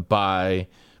by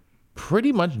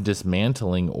pretty much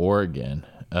dismantling Oregon,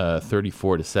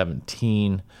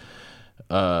 34-17.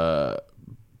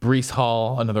 Brees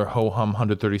Hall, another ho-hum,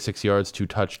 136 yards, 2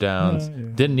 touchdowns.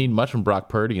 Didn't need much from Brock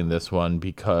Purdy in this one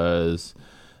because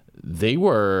they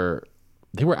were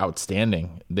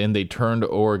outstanding. Then they turned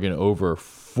Oregon over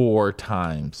 4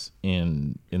 times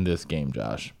in this game,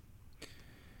 Josh.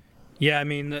 Yeah, I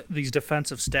mean, these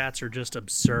defensive stats are just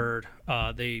absurd.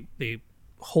 They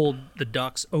hold the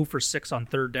Ducks 0 for 6 on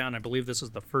 3rd down. I believe this is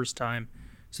the first time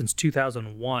since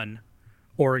 2001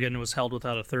 Oregon was held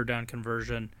without a 3rd down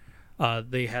conversion.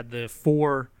 They had the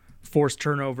 4 forced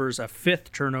turnovers, a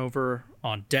 5th turnover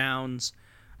on downs.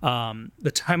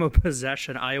 The time of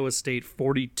possession, Iowa State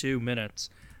 42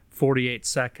 minutes, 48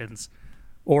 seconds.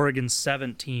 Oregon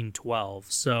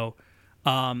 17-12. So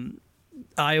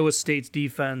Iowa State's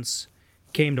defense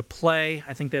came to play.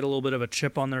 I think they had a little bit of a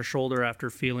chip on their shoulder after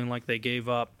feeling like they gave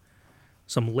up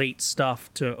some late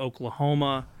stuff to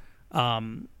Oklahoma.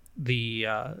 The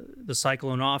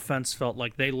Cyclone offense felt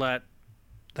like they let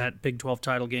that Big 12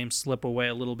 title game slip away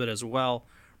a little bit as well.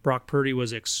 Brock Purdy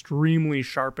was extremely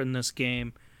sharp in this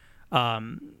game.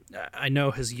 I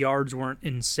know his yards weren't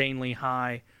insanely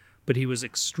high, but he was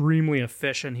extremely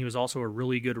efficient. He was also a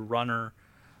really good runner.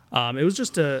 It was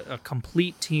just a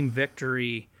complete team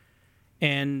victory.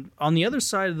 And on the other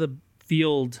side of the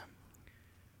field,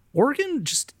 Oregon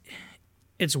just,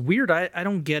 it's weird. I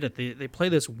don't get it. They play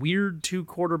this weird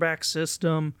 2-quarterback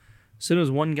system. As soon as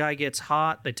one guy gets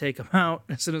hot, they take him out.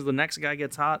 As soon as the next guy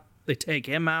gets hot, they take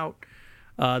him out.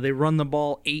 They run the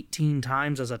ball 18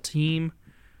 times as a team.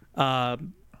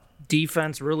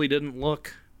 Defense really didn't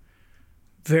look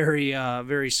very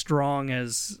very strong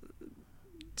as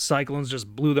Cyclones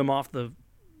just blew them off the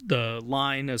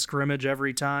line of scrimmage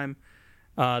every time.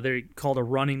 They called a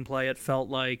running play, it felt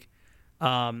like.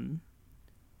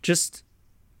 Just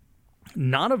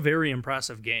not a very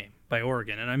impressive game by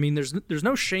Oregon. And I mean, there's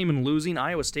no shame in losing.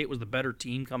 Iowa State was the better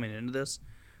team coming into this.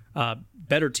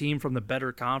 Better team from the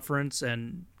better conference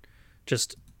and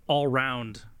just all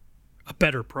around a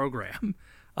better program.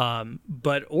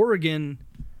 But Oregon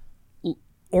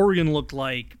looked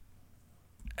like,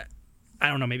 I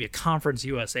don't know, maybe a Conference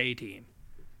USA team.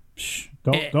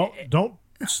 Don't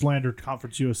slander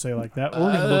Conference USA like that.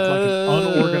 Oregon looked like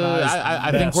an unorganized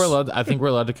I think we're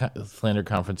allowed to slander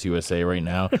Conference USA right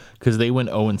now because they went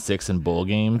 0-6 in bowl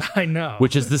games. I know,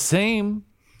 which is the same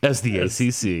as the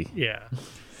ACC. Yeah,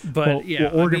 but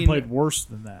Oregon played worse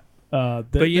than that.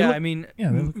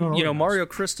 Mario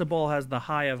Cristobal has the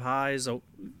high of highs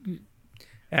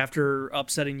after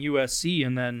upsetting USC,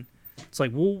 and then It's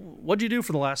like, well, what'd you do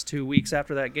for the last 2 weeks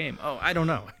after that game? Oh, I don't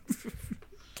know.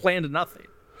 Planned nothing.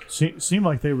 Seemed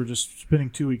like they were just spending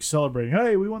 2 weeks celebrating.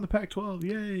 Hey, we won the Pac-12!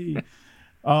 Yay!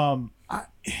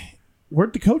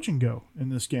 Where'd the coaching go in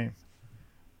this game?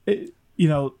 It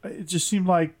just seemed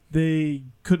like they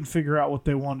couldn't figure out what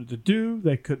they wanted to do.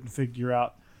 They couldn't figure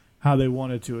out how they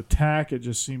wanted to attack. It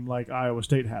just seemed like Iowa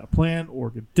State had a plan.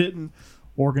 Oregon didn't.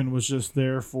 Oregon was just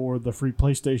there for the free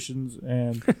PlayStations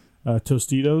and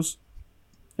Tostitos.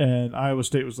 And Iowa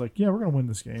State was like, yeah, we're going to win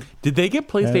this game. Did they get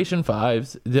PlayStation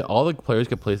 5s? Did all the players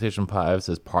get PlayStation 5s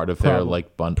as part of their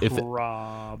like bundle?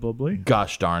 Probably.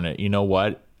 Gosh darn it. You know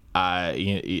what?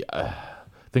 Then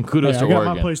kudos to I got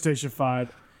Oregon. my PlayStation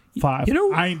 5. I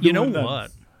ain't you know doing what?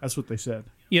 nothing. That's what they said.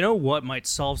 You know what might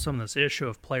solve some of this issue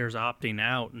of players opting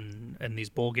out and these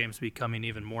bowl games becoming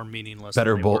even more meaningless?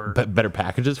 Better than they were? better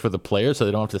packages for the players so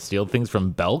they don't have to steal things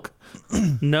from Belk?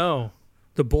 No.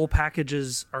 The bowl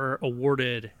packages are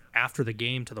awarded after the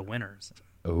game to the winners.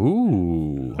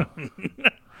 Ooh.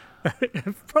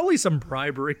 Probably some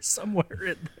bribery somewhere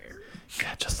in there.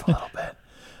 Yeah, just a little bit.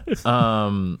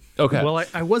 Okay. Well,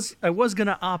 I was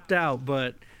gonna opt out,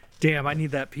 but damn, I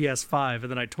need that PS5,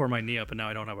 and then I tore my knee up, and now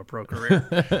I don't have a pro career.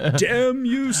 Damn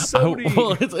you,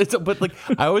 Sony! But like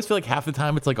I always feel like half the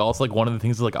time it's like also like one of the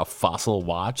things is like a Fossil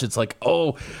watch. It's like,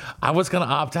 oh, I was gonna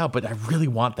opt out, but I really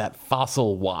want that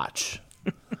Fossil watch.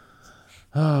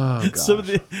 Oh, gosh. Some of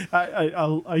the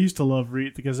I used to love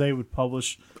read because they would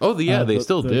publish. Oh, yeah, they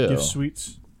still the do. gift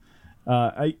suites.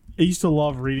 I used to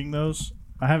love reading those.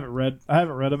 I haven't read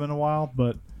them in a while,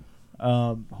 but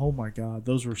oh my god,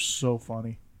 those were so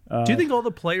funny. Do you think all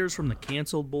the players from the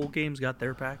canceled bowl games got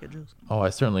their packages? Oh, I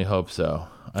certainly hope so.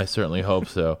 I certainly hope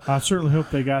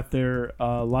they got their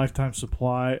lifetime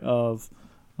supply of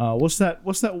what's that?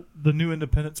 The new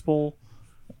Independence Bowl?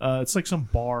 It's like some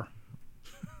bar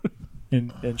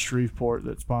in Shreveport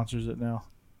that sponsors it now.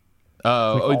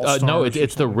 No,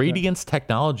 it's the Radiance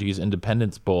Technologies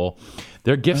Independence Bowl.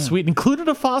 Their gift suite included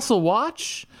a Fossil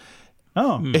watch.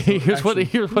 Oh, here's what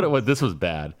it was. This was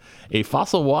bad. A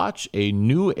Fossil watch, a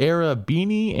New Era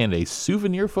beanie, and a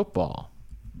souvenir football.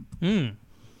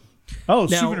 Oh,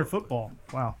 souvenir football.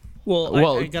 Wow.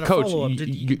 Well, I got a Coach, follow-up. Did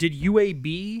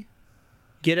UAB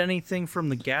get anything from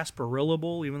the Gasparilla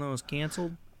Bowl, even though it was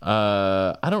canceled?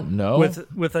 I don't know.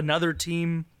 With another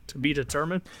team to be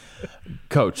determined?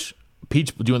 Coach, do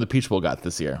you want the Peach Bowl got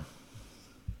this year?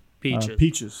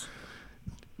 Peaches.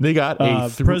 They got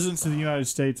Presidents of the United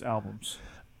States albums.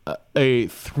 A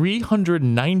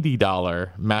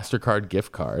 $390 MasterCard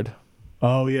gift card.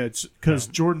 Oh yeah, it's because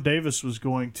Jordan Davis was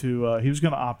going to he was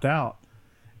going to opt out,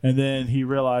 and then he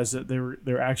realized that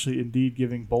they're actually indeed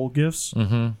giving bowl gifts,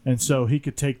 and so he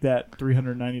could take that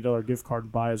 $390 gift card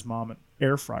and buy his mom an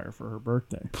air fryer for her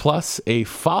birthday, plus a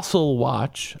Fossil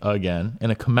watch again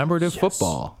and a commemorative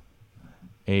football.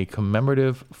 A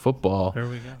commemorative football. There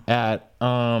we go. At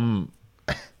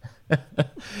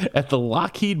at the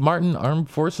Lockheed Martin Armed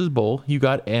Forces Bowl, you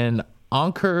got an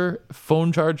Anker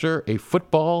phone charger, a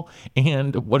football,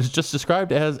 and what is just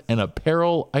described as an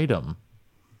apparel item.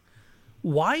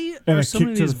 Why And are a so kick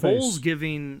many of to these the face. bowls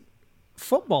giving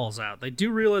footballs out? They do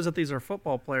realize that these are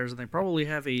football players, and they probably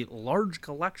have a large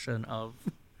collection of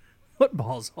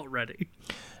footballs already.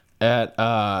 At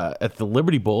the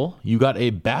Liberty Bowl, you got a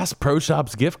Bass Pro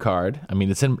Shops gift card. I mean,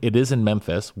 it is in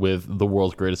Memphis with the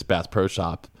world's greatest Bass Pro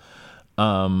Shop.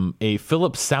 A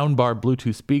Philips soundbar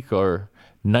Bluetooth speaker,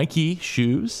 Nike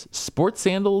shoes, sports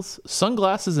sandals,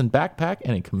 sunglasses and backpack,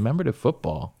 and a commemorative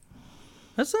football.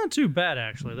 That's not too bad,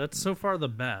 actually. That's so far the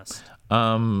best.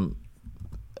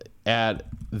 At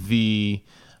the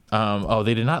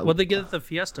they did not. What did they get at the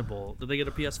Fiesta Bowl? Did they get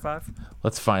a PS5?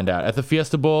 Let's find out. At the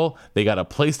Fiesta Bowl, they got a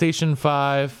PlayStation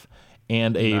 5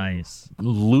 and a Nice.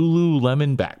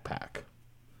 Lululemon backpack.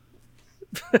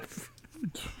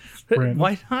 Brandon.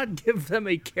 Why not give them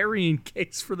a carrying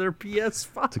case for their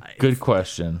PS5? Good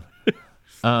question.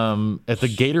 At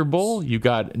the Gator Bowl, you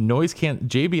got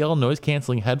JBL noise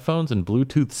canceling headphones and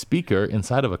Bluetooth speaker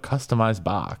inside of a customized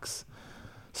box.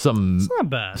 It's not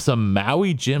bad. Some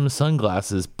Maui Jim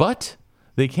sunglasses, but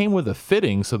they came with a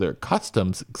fitting, so they're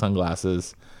custom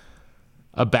sunglasses,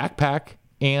 a backpack,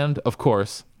 and of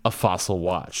course a Fossil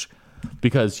watch,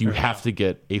 because you have to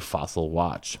get a Fossil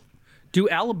watch. Do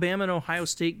Alabama and Ohio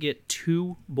State get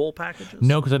 2 bowl packages?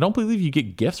 No, because I don't believe you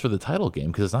get gifts for the title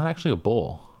game because it's not actually a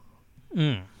bowl.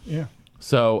 Yeah.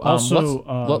 So Also,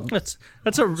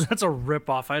 That's a rip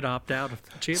off. I'd opt out of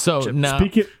the championship. so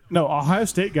now Ohio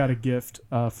State got a gift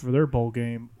for their bowl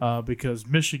game because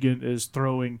Michigan is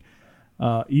throwing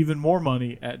even more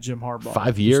money at Jim Harbaugh.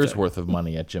 5 years worth of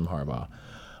money at Jim Harbaugh.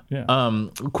 Yeah.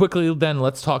 Quickly, then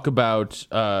let's talk about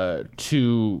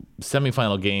 2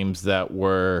 semifinal games that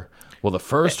were the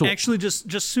first. Actually,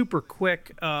 just super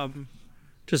quick.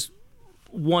 Just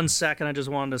 1 second. I just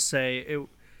wanted to say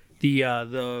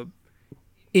the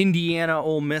Indiana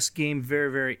Ole Miss game, very,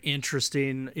 very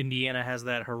interesting. Indiana has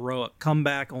that heroic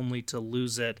comeback only to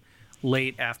lose it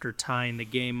late after tying the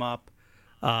game up.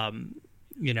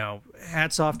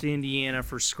 Hats off to Indiana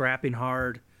for scrapping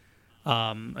hard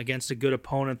against a good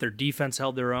opponent. Their defense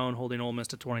held their own, holding Ole Miss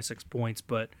to 26 points.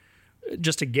 But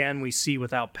just again, we see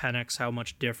without Penix how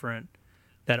much different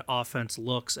that offense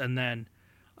looks. And then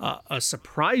a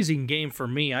surprising game for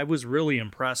me. I was really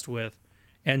impressed with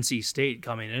NC State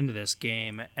coming into this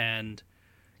game, and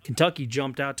Kentucky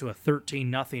jumped out to a 13-0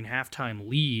 halftime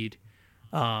lead.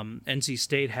 NC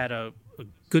State had a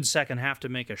good second half to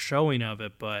make a showing of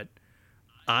it, but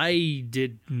I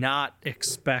did not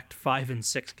expect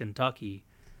 5-6 Kentucky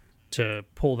to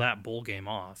pull that bowl game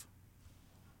off.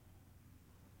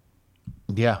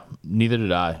 Yeah, neither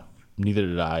did I. Neither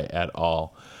did I at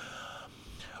all.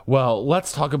 Well,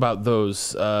 let's talk about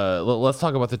those. Let's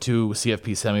talk about the 2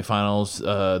 CFP semifinals.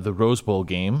 The Rose Bowl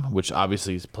game, which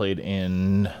obviously is played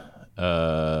in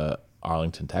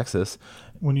Arlington, Texas.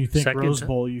 When you think Rose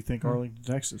Bowl, you think Arlington,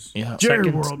 Texas. Yeah. Jerry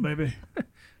World, baby.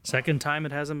 Second time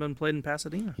it hasn't been played in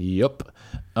Pasadena. Yep.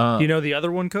 Do you know the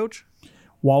other one, Coach?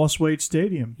 Wallace Wade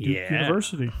Stadium, Duke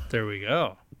University. There we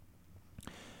go.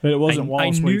 But it wasn't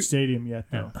Wallace Wade Stadium yet,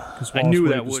 though. Because I knew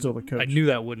Wade that was still the coach. I knew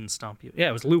that wouldn't stump you. Yeah,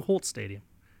 it was Lou Holtz Stadium.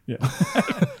 Yeah.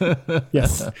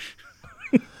 Yes.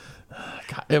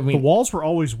 God, I mean, the walls were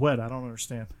always wet. I don't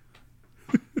understand.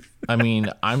 I mean,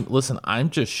 I'm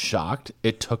just shocked.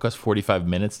 It took us 45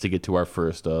 minutes to get to our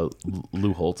first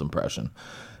Lou Holtz impression.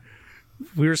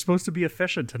 We were supposed to be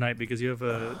efficient tonight because you have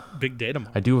a big day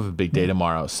tomorrow. I do have a big day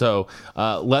tomorrow. So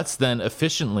let's then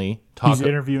efficiently talk. He's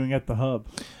interviewing at the Hub.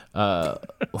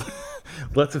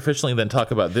 Let's officially then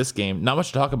talk about this game. Not much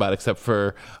to talk about except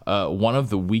for one of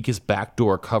the weakest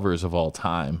backdoor covers of all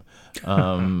time.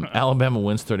 Alabama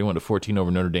wins 31-14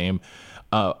 over Notre Dame.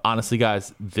 Honestly,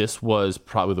 guys, this was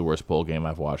probably the worst bowl game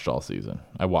I've watched all season.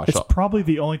 It's probably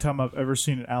the only time I've ever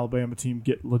seen an Alabama team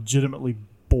get legitimately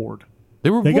bored. They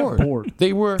got bored.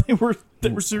 They were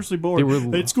seriously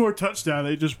bored. They'd score a touchdown.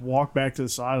 They'd just walk back to the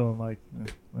sideline like,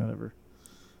 whatever.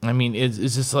 I mean, it's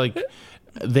just like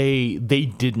they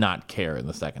did not care in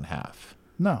the second half.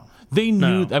 No. They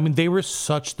knew. No. I mean, they were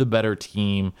such the better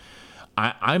team.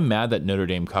 I'm mad that Notre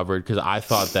Dame covered because I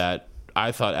thought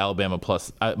Alabama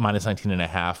plus minus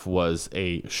 19.5 was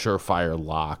a surefire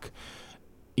lock.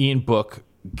 Ian Book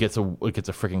gets a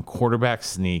freaking quarterback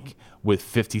sneak with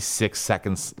 56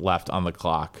 seconds left on the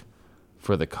clock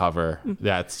for the cover.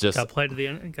 That's just got to play to the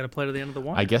end. Got to play to the end of the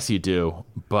wire. I guess you do,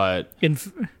 but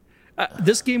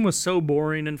this game was so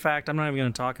boring. In fact, I'm not even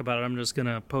going to talk about it. I'm just going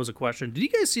to pose a question. Did you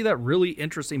guys see that really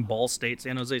interesting Ball State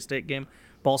San Jose State game?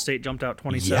 Ball State jumped out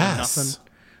 27-0. Yes.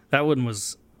 That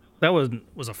was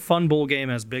a fun bowl game,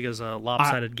 as big as a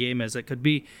lopsided game as it could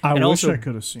be. I wish I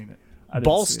could have seen it.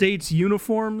 Ball State's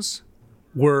uniforms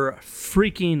were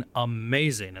freaking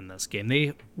amazing in this game.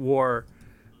 They wore,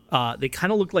 they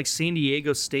kind of looked like San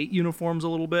Diego State uniforms a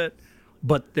little bit,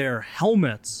 but their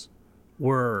helmets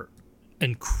were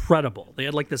incredible. They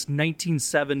had like this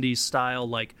 1970s style,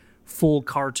 like full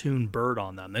cartoon bird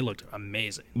on them. They looked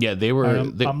amazing. Yeah, they were.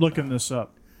 I'm looking this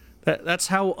up. That's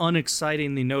how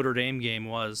unexciting the Notre Dame game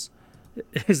was.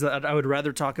 Is that I would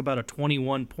rather talk about a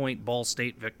 21-point Ball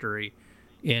State victory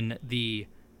in the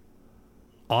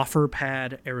Offer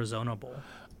Pad Arizona Bowl.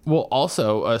 Well,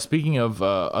 also speaking of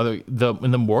in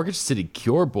the Mortgage City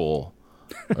Cure Bowl,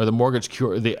 or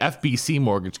the FBC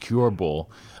Mortgage Cure Bowl,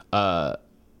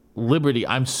 Liberty.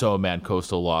 I'm so mad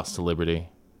Coastal lost to Liberty.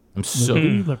 I'm so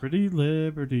Liberty.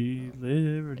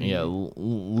 Yeah,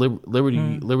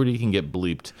 Liberty can get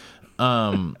bleeped.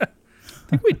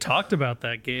 I think we talked about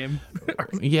that game.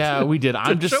 Yeah, we did.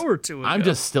 I'm just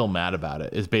just still mad about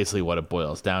it. Is basically what it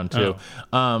boils down to.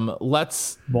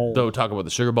 Let's though talk about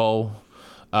the Sugar Bowl.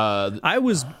 I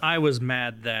was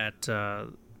mad that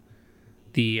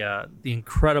the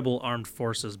incredible Armed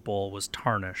Forces Bowl was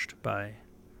tarnished by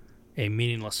a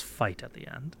meaningless fight at the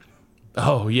end.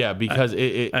 Oh yeah, because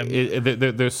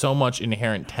there's so much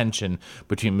inherent tension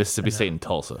between Mississippi State and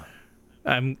Tulsa.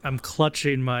 I'm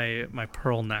clutching my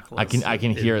pearl necklace. I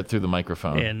can hear it through the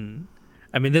microphone. And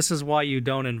I mean, this is why you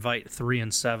don't invite 3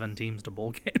 and 7 teams to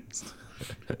bowl games.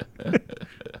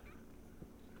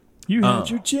 You had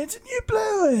your chance and you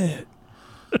blew it.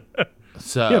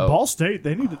 So yeah, Ball State.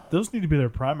 Those need to be their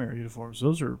primary uniforms.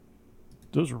 Those are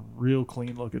real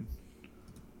clean looking.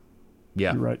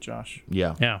 Yeah, you're right, Josh.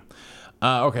 Yeah.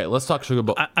 Okay, let's talk Sugar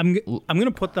Bowl. I'm going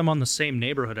to put them on the same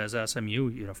neighborhood as SMU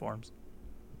uniforms.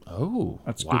 Oh,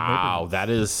 That's a good wow! neighborhood. That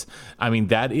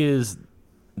is,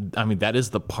 that is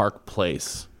the Park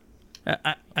Place.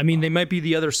 I mean, they might be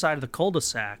the other side of the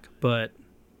cul-de-sac, but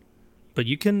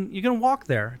you can walk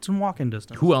there. It's in walking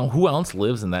distance. Who else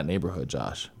lives in that neighborhood,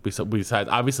 Josh? Besides,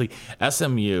 obviously,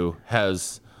 SMU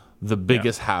has the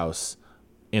biggest house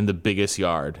in the biggest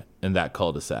yard in that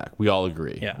cul-de-sac. We all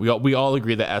agree. Yeah. We all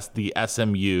agree that the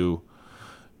SMU,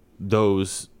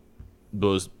 those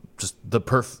just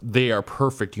they are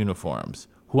perfect uniforms.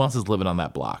 Who else is living on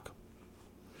that block?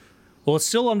 Well, it's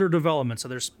still under development, so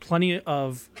there's plenty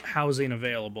of housing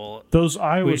available. Those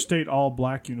Iowa State all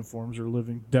black uniforms are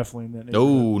living definitely in that neighborhood.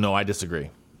 Oh no, I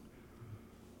disagree.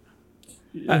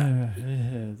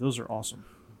 Those are awesome.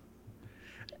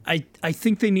 I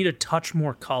think they need a touch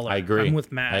more color. I agree. I'm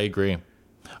with Matt. I agree.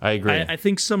 I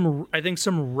think some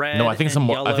red. No, I think some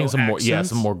more. I think some more. Yeah, accents.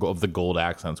 some more of the gold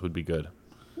accents would be good.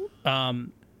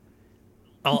 I'll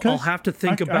have to I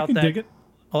think about can that. dig it.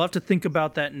 I'll have to think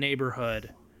about that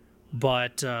neighborhood,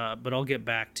 but I'll get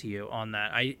back to you on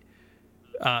that.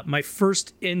 My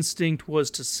first instinct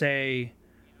was to say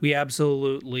we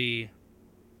absolutely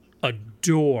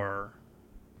adore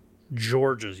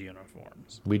Georgia's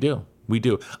uniforms. We do.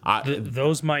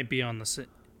 Those might be on the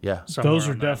Yeah. Those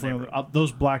are definitely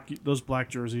those black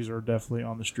jerseys are definitely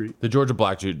on the street. The Georgia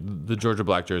black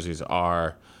jerseys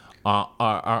are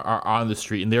on the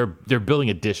street, and they're building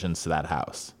additions to that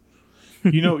house.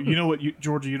 You know what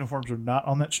Georgia uniforms are not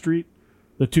on that street?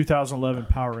 The 2011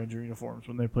 Power Ranger uniforms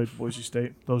when they played for Boise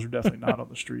State. Those are definitely not on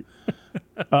the street.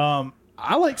 I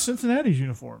like Cincinnati's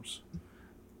uniforms.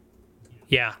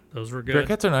 Yeah, those were good.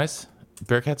 Bearcats are nice.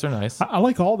 I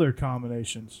like all their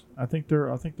combinations. I think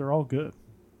they're all good.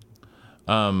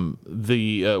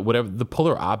 The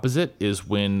polar opposite is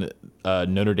when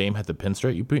Notre Dame had the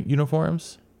pinstripe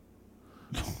uniforms.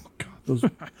 Oh God, those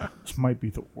might be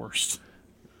the worst.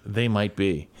 They might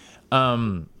be.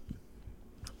 And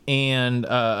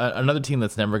another team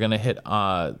that's never going to hit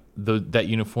that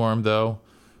uniform, though,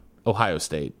 Ohio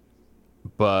State.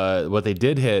 But what they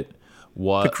did hit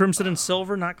was... The crimson and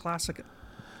silver, not classic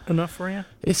enough for you?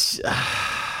 It's...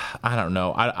 I don't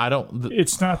know. I don't...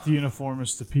 It's not the uniform,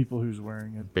 it's the people who's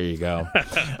wearing it. There you go.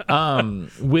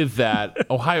 With that,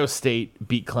 Ohio State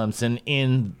beat Clemson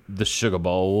in the Sugar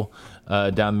Bowl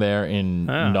down there in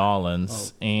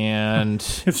Nolens, and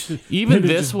even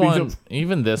this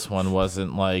one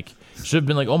wasn't like should have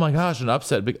been like, oh my gosh, an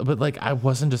upset, but like I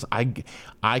wasn't just I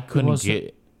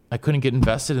couldn't get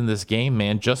invested in this game,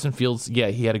 man. Justin Fields, yeah,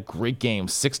 he had a great game,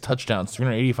 6 touchdowns,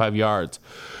 385 yards.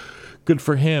 Good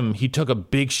for him. He took a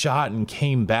big shot and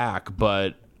came back,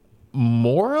 but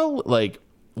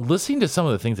listening to some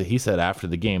of the things that he said after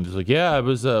the game, it's like, yeah, I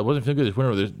wasn't feeling good. This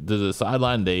winter, there's the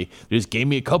sideline. They just gave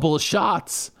me a couple of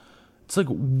shots. It's like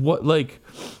what? Like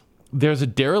there's a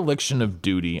dereliction of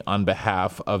duty on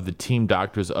behalf of the team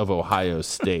doctors of Ohio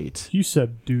State. You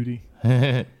said duty.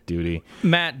 Duty.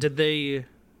 Matt, did they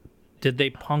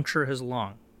puncture his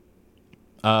lung?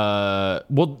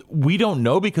 Well, we don't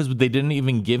know because they didn't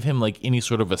even give him like any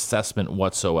sort of assessment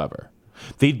whatsoever.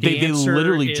 They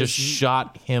literally just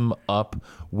shot him up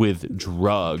with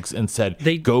drugs and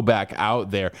said, go back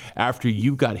out there after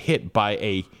you got hit by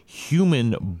a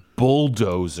human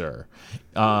bulldozer.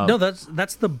 No,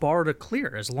 that's the bar to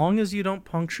clear. As long as you don't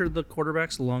puncture the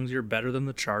quarterback's lungs, you're better than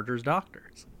the Chargers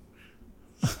doctors.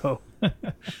 Oh, I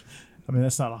mean,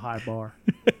 that's not a high bar.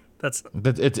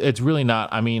 It's really not.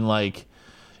 I mean, like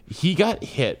he got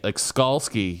hit like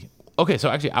Skalski. Okay, so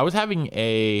actually, I was having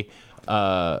a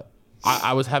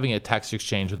text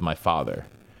exchange with my father.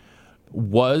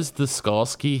 Was the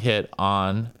Skalski hit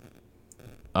on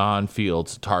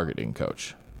Fields targeting,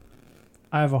 Coach?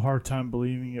 I have a hard time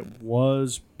believing it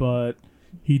was, but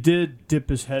he did dip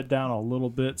his head down a little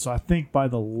bit. So I think by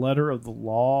the letter of the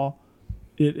law,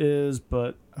 it is.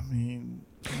 But I mean,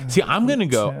 see, I'm going to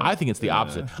go. I think it's the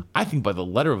opposite. I think by the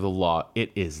letter of the law,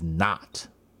 it is not.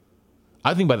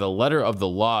 I think by the letter of the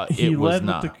law, it was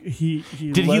not. Did he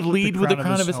lead with the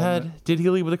crown of his head? Did he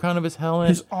lead with the crown of his helmet?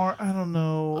 His arm, I don't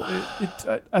know.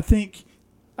 I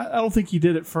don't think he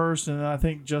did it first, and I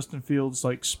think Justin Fields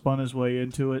like spun his way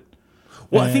into it.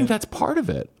 Well, I think that's part of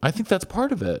it.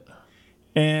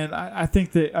 And I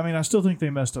think that. I mean, I still think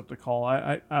they messed up the call.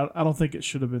 I don't think it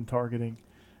should have been targeting.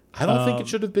 I don't think it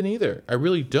should have been either. I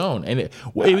really don't. And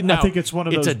I think it's one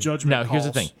of those judgment Now, calls. here's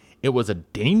the thing. It was a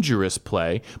dangerous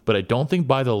play, but I don't think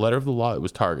by the letter of the law it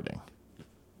was targeting.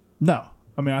 No.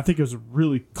 I mean, I think it was a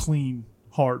really clean,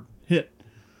 hard hit.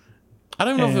 I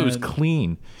don't know if it was And-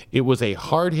 clean. It was a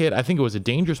hard hit. I think it was a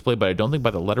dangerous play, but I don't think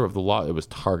by the letter of the law it was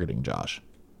targeting Josh.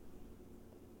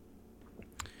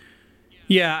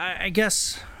 Yeah, I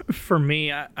guess for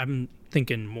me, I'm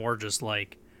thinking more just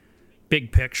like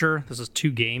big picture. This is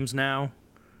 2 games now.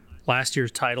 Last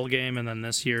year's title game and then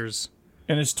this year's.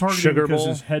 And it's targeted Sugar because Bowl.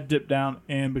 his head dipped down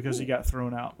and because he got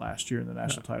thrown out last year in the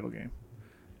national title game.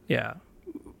 Yeah.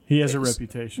 He has a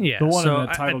reputation. Yeah. The one so in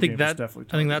the title I think game that is definitely I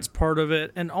think targeted. that's part of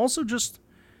it. And also just,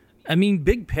 I mean,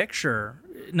 big picture,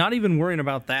 not even worrying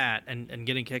about that and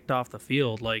getting kicked off the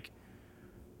field. Like,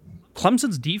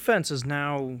 Clemson's defense is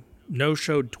now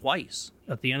no-showed twice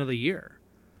at the end of the year.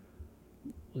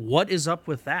 What is up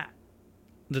with that?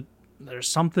 There's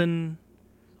something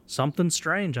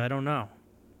strange. I don't know.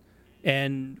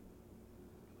 And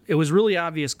it was really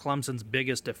obvious Clemson's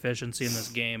biggest deficiency in this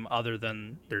game, other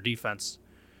than their defense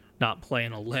not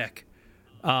playing a lick.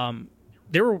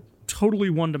 They were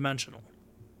totally one-dimensional.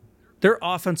 Their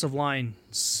offensive line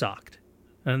sucked.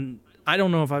 And I don't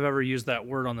know if I've ever used that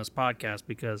word on this podcast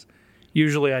because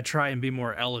usually I try and be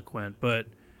more eloquent, but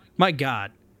my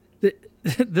God,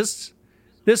 this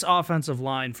offensive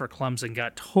line for Clemson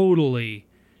got totally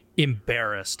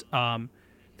embarrassed.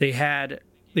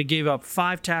 They gave up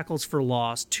 5 tackles for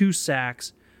loss, 2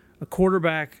 sacks, a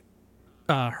quarterback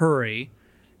hurry,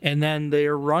 and then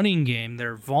their running game,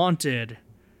 their vaunted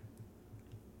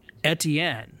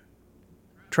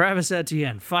Travis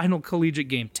Etienne, final collegiate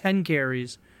game, 10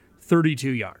 carries,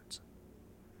 32 yards.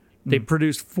 They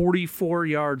produced 44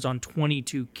 yards on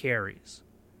 22 carries.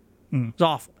 It's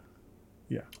awful.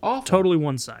 Yeah. Awful. Totally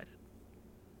one-sided.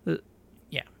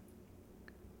 Yeah.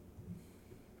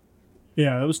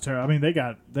 Yeah, it was terrible. I mean, they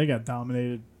got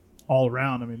dominated all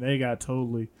around. I mean, they got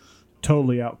totally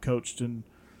outcoached. And,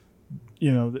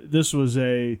 you know, this was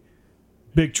a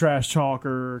big trash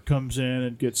talker comes in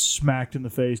and gets smacked in the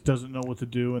face, doesn't know what to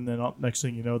do, and then next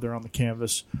thing you know, they're on the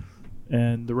canvas,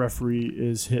 and the referee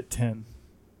is hit 10.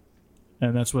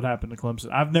 And that's what happened to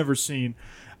Clemson. I've never seen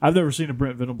a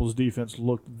Brent Venables defense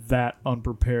look that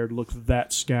unprepared, look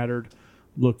that scattered,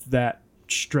 look that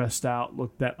stressed out,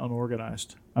 look that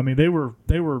unorganized. I mean, they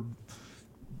were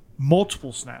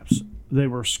multiple snaps. They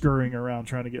were scurrying around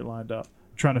trying to get lined up,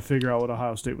 trying to figure out what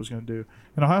Ohio State was going to do.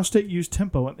 And Ohio State used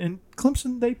tempo. And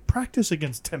Clemson, they practice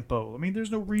against tempo. I mean,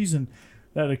 there's no reason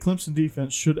that a Clemson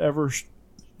defense should ever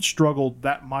struggle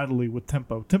that mightily with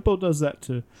tempo. Tempo does that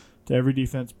to every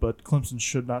defense, but Clemson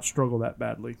should not struggle that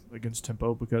badly against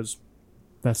tempo because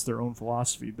that's their own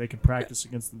philosophy. They can practice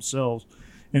against themselves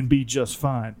and be just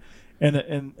fine.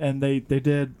 And they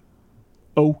did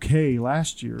okay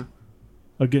last year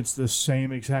against this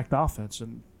same exact offense,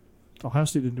 and Ohio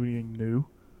State didn't do anything new.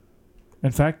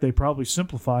 In fact, they probably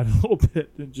simplified a little bit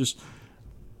and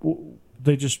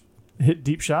they just hit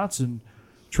deep shots, and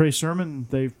Trey Sermon,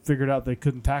 they figured out they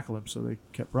couldn't tackle him, so they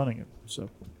kept running him. So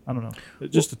I don't know.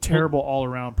 Just a terrible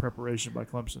all-around preparation by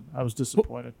Clemson. I was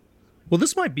disappointed. Well,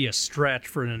 this might be a stretch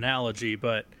for an analogy,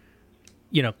 but,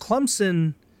 you know,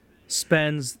 Clemson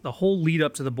spends the whole lead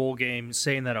up to the bowl game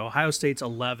saying that Ohio State's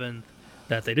 11th,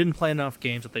 that they didn't play enough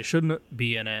games, that they shouldn't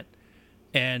be in it.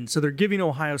 And so they're giving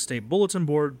Ohio State bulletin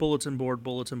board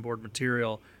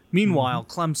material. Meanwhile,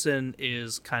 Clemson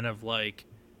is kind of like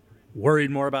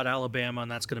worried more about Alabama,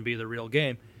 and that's going to be the real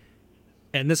game.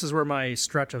 And this is where my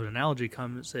stretch of an analogy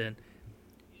comes in.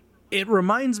 It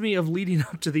reminds me of leading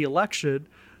up to the election,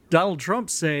 Donald Trump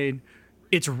saying,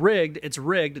 it's rigged,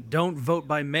 don't vote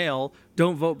by mail,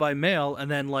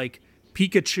 and then like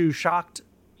Pikachu shocked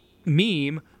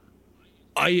meme,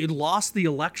 I lost the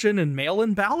election in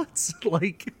mail-in ballots.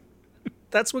 Like,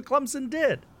 that's what Clemson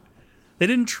did. They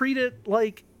didn't treat it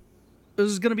like it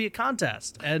was going to be a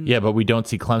contest. And Yeah, but we don't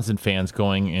see Clemson fans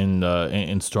going in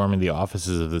and storming the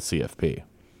offices of the CFP.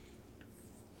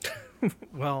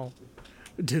 well,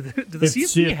 do the If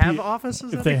CFP have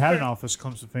offices? If they had an office,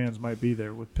 Clemson fans might be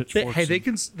there with pitchforks.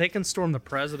 They can storm the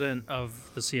president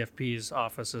of the CFP's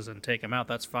offices and take him out.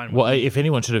 That's fine. with Well, me. if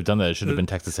anyone should have done that, it should have been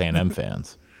Texas A&M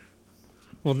fans.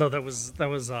 Well, no, that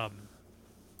was a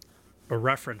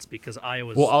reference because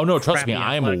Iowa's. Well, oh no, trust me,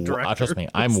 crappy athletic director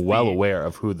I'm was well the- aware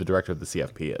of who the director of the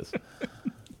CFP is.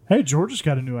 Hey, Georgia's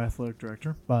got a new athletic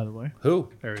director, by the way. Who?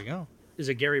 There you go. Is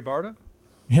it Gary Barta?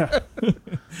 Yeah,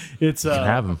 it's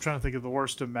have him. I'm trying to think of the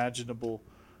worst imaginable.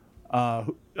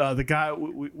 The guy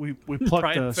we plucked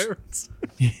Brian us. Ferentz.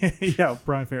 Yeah,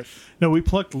 Brian Ferentz. No, we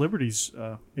plucked Liberty's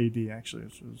AD. Actually,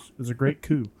 it was a great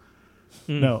coup.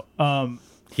 No,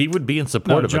 He would be in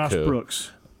support no, of Josh a coup.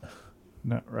 Brooks.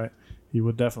 No, right. He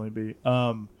would definitely be.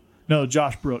 No,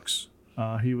 Josh Brooks.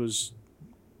 He was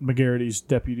McGarity's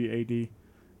deputy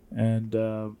AD, and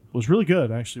was really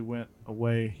good. Actually went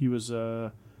away. He was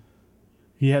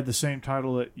he had the same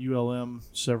title at ULM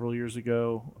several years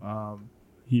ago.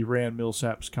 He ran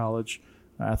Millsaps College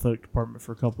athletic department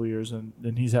for a couple of years, and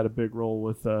then he's had a big role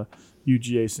with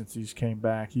UGA since he's came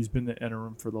back. He's been the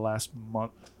interim for the last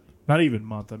month. Not even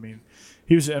month. I mean,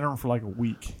 he was the interim for like a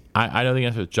week. I know the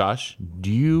answer. Josh,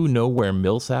 do you know where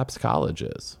Millsaps College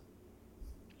is?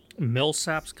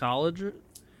 Millsaps College?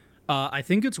 I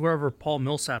think it's wherever Paul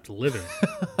Millsap's living.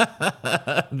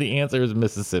 The answer is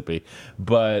Mississippi,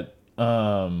 but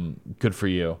good for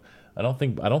you. I don't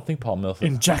think Paul Millsap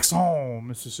In Jackson,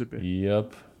 Mississippi.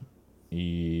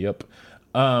 Yep.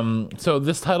 So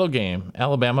this title game,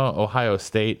 Alabama, Ohio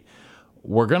State,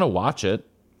 we're gonna watch it.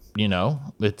 You know,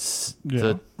 it's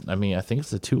I think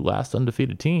it's the two last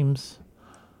undefeated teams.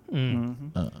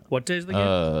 What day is the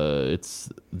game? It's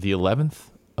the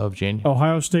 11th of January.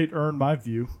 Ohio State earned my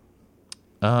view.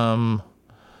 Alabama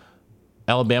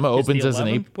opens as an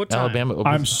 8. What time? Alabama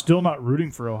opens I'm still not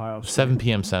rooting for Ohio State. 7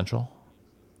 p.m. Central.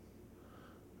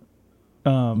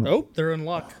 They're in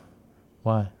luck.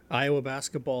 Why? Iowa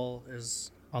basketball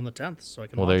is on the 10th, so I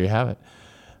can Well, watch there you have it.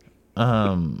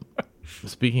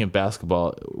 Speaking of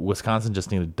basketball, Wisconsin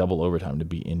just needed double overtime to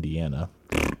beat Indiana.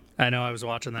 I know. I was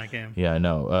watching that game. Yeah, I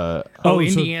know.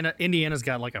 Indiana's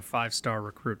got like a 5-star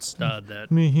recruit stud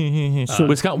that.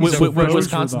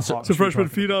 Wisconsin. So freshman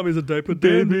phenom is a diaper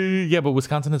dandy. Yeah, but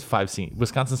Wisconsin has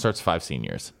Wisconsin starts 5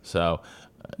 seniors. So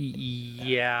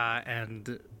Yeah,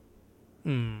 and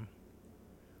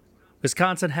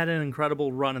Wisconsin had an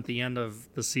incredible run at the end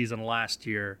of the season last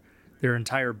year. Their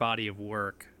entire body of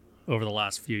work over the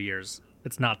last few years,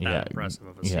 it's not that impressive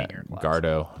of a senior class.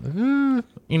 Gardo.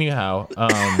 Anyhow,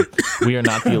 we are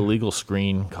not the illegal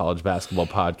screen college basketball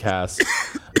podcast.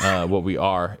 What we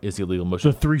are is the illegal motion.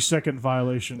 The 3-second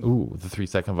violation. Ooh, the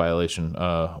 3-second violation.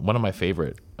 One of my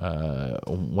favorite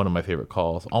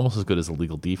calls. Almost as good as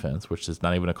illegal defense, which is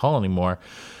not even a call anymore.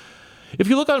 If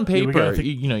you look on paper,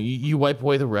 you wipe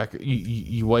away the record.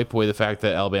 You wipe away the fact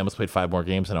that Alabama's played 5 more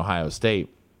games than Ohio State.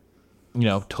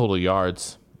 Total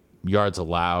yards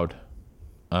allowed.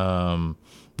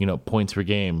 Points per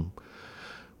game,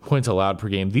 points allowed per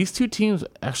game. These two teams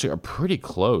actually are pretty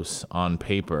close on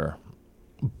paper,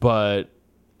 but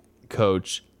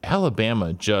Coach,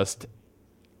 Alabama just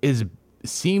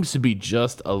seems to be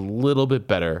just a little bit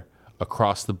better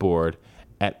across the board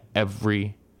at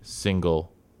every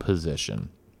single position.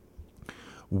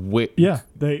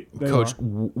 They Coach, are.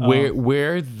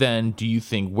 where then do you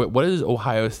think what is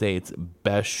Ohio State's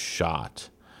best shot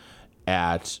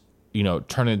at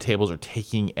turning the tables or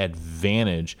taking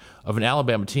advantage of an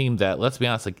Alabama team that, let's be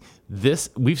honest,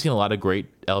 we've seen a lot of great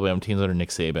Alabama teams under Nick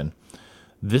Saban.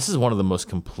 This is one of the most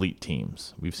complete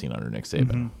teams we've seen under Nick Saban.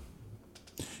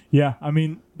 Mm-hmm. Yeah, I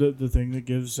mean, the thing that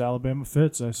gives Alabama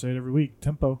fits, I say it every week,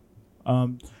 tempo.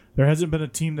 There hasn't been a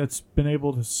team that's been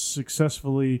able to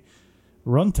successfully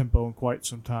run tempo in quite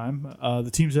some time.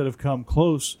 The teams that have come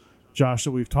close, Josh,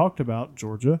 that we've talked about,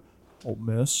 Georgia, Ole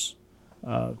Miss,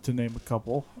 to name a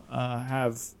couple,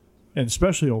 have, and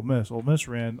especially Ole Miss. Ole Miss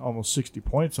ran almost 60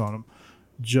 points on them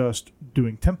just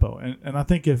doing tempo. And I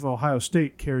think if Ohio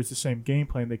State carries the same game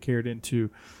plan they carried into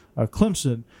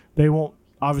Clemson, they won't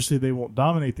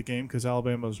dominate the game because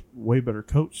Alabama's way better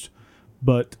coached,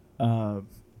 but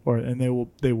they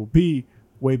will be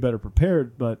way better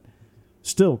prepared. But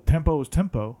still, tempo is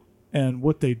tempo, and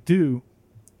what they do,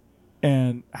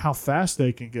 and how fast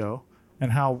they can go,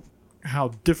 and how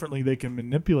differently they can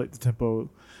manipulate the tempo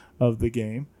of the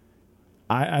game.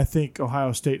 I think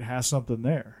Ohio State has something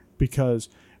there, because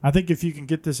I think if you can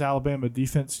get this Alabama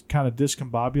defense kind of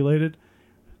discombobulated,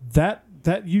 that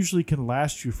usually can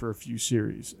last you for a few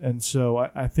series. And so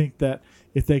I think that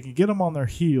if they can get them on their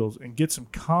heels and get some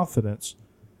confidence,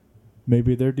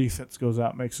 maybe their defense goes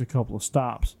out and makes a couple of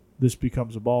stops. This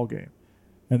becomes a ball game.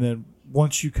 And then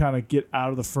once you kind of get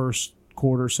out of the first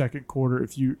quarter, second quarter,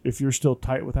 if you're still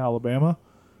tight with Alabama,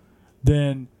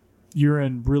 then you're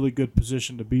in really good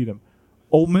position to beat them.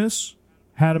 Ole Miss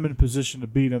had them in position to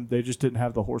beat them. They just didn't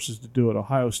have the horses to do it.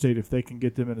 Ohio State, if they can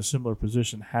get them in a similar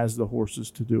position, has the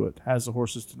horses to do it, has the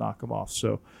horses to knock them off.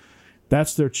 So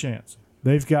that's their chance.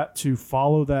 They've got to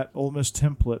follow that Ole Miss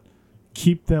template,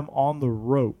 keep them on the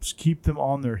ropes, keep them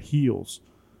on their heels,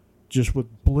 just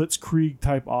with blitzkrieg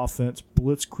type offense,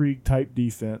 blitzkrieg type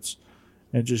defense,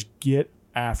 and just get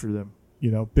after them.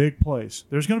 Big plays.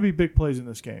 There's going to be big plays in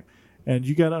this game. And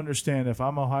you got to understand, if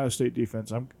I'm Ohio State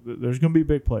defense, there's going to be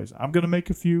big plays. I'm going to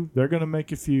make a few. They're going to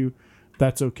make a few.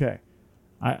 That's okay.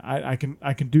 I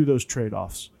can do those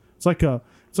trade-offs. It's like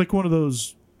one of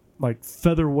those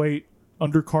featherweight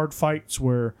undercard fights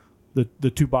where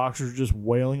the two boxers just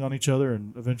wailing on each other,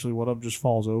 and eventually one of them just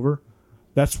falls over.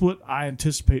 That's what I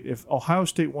anticipate. If Ohio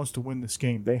State wants to win this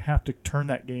game, they have to turn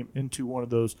that game into one of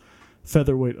those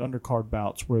featherweight undercard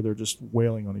bouts where they're just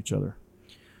wailing on each other.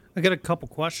 I got a couple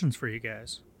questions for you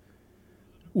guys.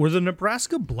 Were the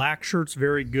Nebraska Black Shirts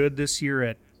very good this year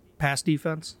at pass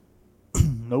defense?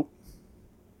 Nope.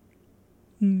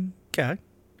 Okay.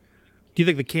 Do you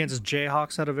think the Kansas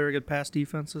Jayhawks had a very good pass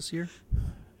defense this year?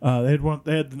 They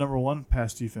had the number one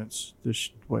pass defense.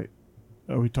 Wait,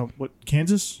 are we talking what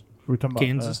Kansas? Are we talking about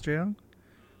Kansas Jayhawks?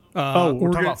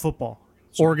 we're talking about football.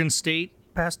 Sorry. Oregon State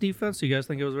pass defense. Do you guys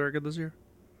think it was very good this year?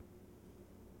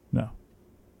 No,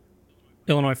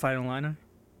 Illinois Fighting Illini?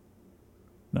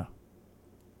 no,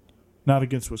 not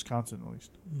against Wisconsin at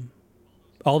least.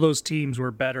 All those teams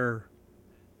were better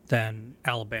than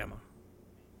Alabama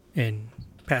in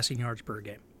passing yards per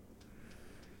game.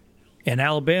 And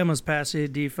Alabama's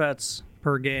passing defense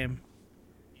per game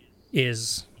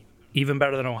is even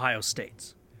better than Ohio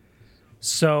State's.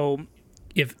 So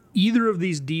if either of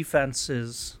these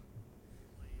defenses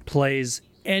plays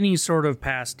any sort of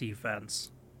pass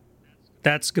defense,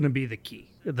 that's going to be the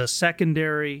key. The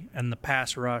secondary and the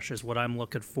pass rush is what I'm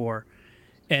looking for.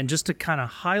 And just to kind of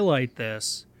highlight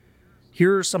this,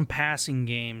 here are some passing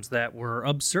games that were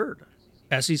absurd.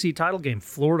 SEC title game,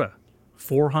 Florida,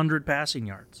 400 passing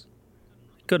yards.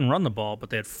 Couldn't run the ball, but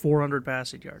they had 400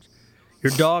 passing yards.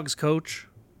 Your Dogs coach,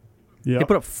 Yeah, they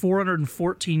put up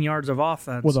 414 yards of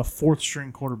offense. with a fourth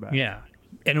string quarterback. Yeah,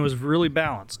 and it was really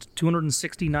balanced.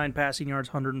 269 passing yards,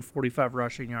 145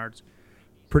 rushing yards.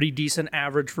 Pretty decent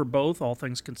average for both, all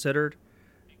things considered.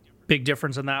 Big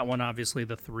difference in that one, obviously,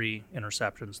 the 3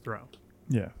 interceptions thrown.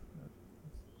 yeah,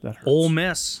 that hurts. Ole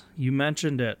Miss, you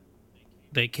mentioned it.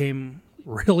 They came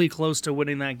really close to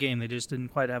winning that game. They just didn't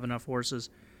quite have enough horses.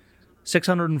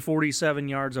 647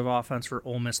 yards of offense for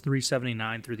Ole Miss,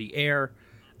 379 through the air.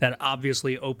 That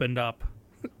obviously opened up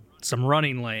some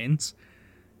running lanes,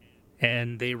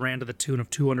 and they ran to the tune of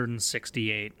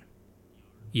 268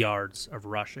 yards of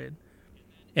rushing.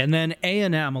 And then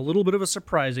A&M, a little bit of a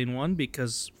surprising one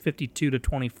because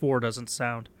 52-24 doesn't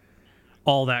sound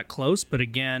all that close, but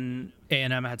again,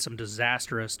 A&M had some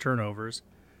disastrous turnovers.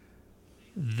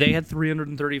 They had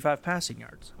 335 passing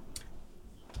yards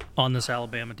on this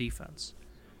Alabama defense.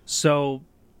 So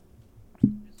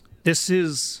this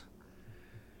is,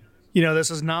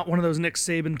 this is not one of those Nick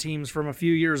Saban teams from a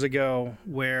few years ago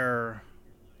where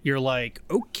you're like,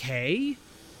 okay,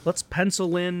 let's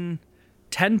pencil in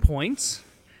 10 points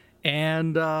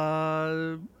and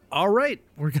all right,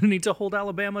 we're going to need to hold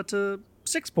Alabama to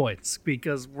 6 points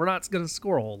because we're not going to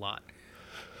score a whole lot.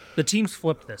 The team's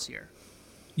flipped this year.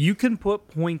 You can put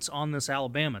points on this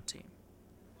Alabama team.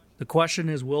 The question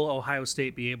is, will Ohio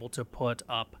State be able to put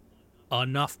up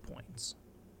enough points?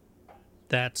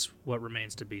 That's what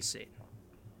remains to be seen.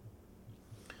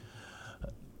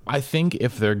 I think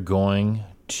if they're going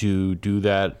to do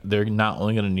that, they're not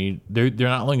only going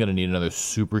to need another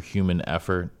superhuman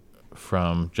effort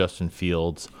from Justin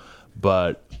Fields,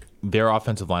 but their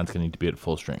offensive line's going to need to be at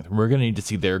full strength. We're going to need to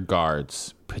see their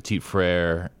guards, Petit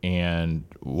Frere and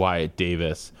Wyatt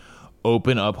Davis,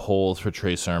 open up holes for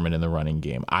Trey Sermon in the running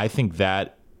game. I think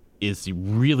that is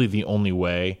really the only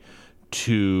way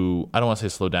to, I don't want to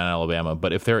say slow down Alabama,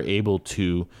 but if they're able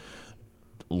to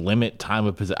limit time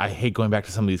of possession, I hate going back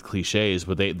to some of these cliches,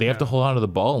 but they have to hold on to the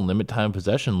ball and limit time of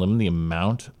possession, limit the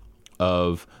amount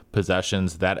of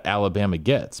possessions that Alabama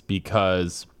gets,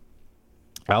 because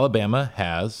Alabama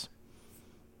has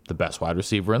the best wide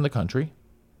receiver in the country,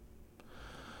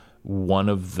 one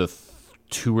of the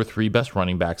 2 or 3 best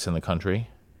running backs in the country,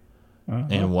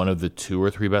 and one of the 2 or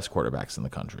 3 best quarterbacks in the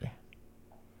country,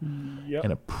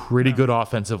 and a pretty good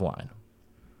offensive line.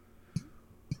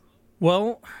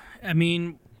 Well, I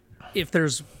mean, if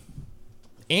there's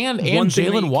and one thing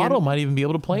that Jalen you Waddle can- might even be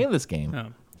able to play in this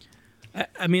game.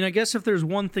 I mean, I guess if there's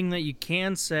one thing that you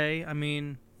can say, I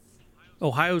mean,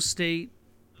 Ohio State,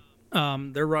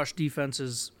 their rush defense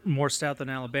is more stout than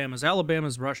Alabama's.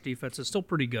 Alabama's rush defense is still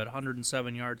pretty good,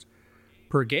 107 yards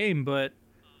per game. But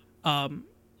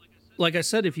like I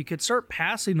said, if you could start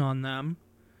passing on them,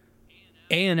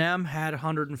 A&M had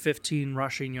 115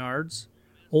 rushing yards.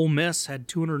 Ole Miss had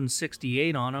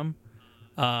 268 on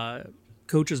them.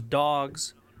 Coach's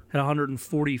Dogs had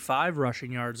 145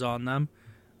 rushing yards on them.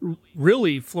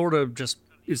 Really, Florida just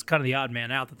is kind of the odd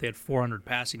man out that they had 400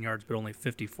 passing yards but only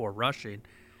 54 rushing.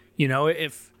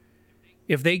 If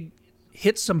they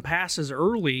hit some passes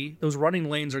early, those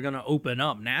running lanes are going to open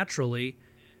up naturally.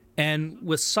 And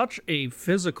with such a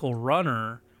physical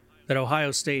runner that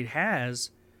Ohio State has,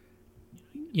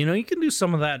 You can do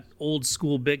some of that old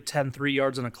school Big Ten 3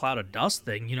 yards in a cloud of dust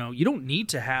thing. You don't need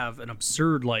to have an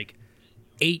absurd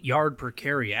 8-yard per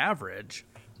carry average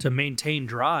to maintain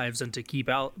drives and to keep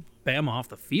Bama off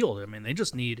the field. I mean,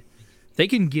 they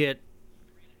can get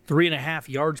 3.5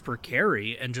 yards per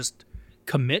carry and just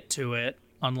commit to it,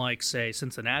 unlike, say,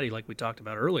 Cincinnati, like we talked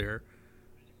about earlier.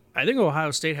 I think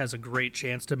Ohio State has a great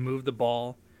chance to move the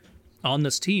ball on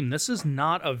this team. This is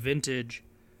not a vintage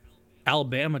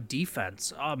Alabama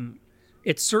defense.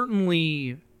 It's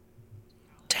certainly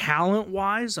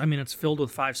talent-wise, I mean, it's filled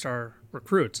with 5-star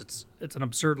recruits. It's an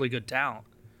absurdly good talent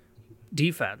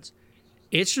defense.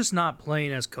 It's just not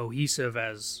playing as cohesive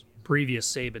as previous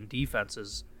Saban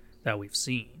defenses that we've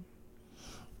seen.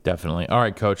 Definitely. All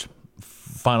right, Coach.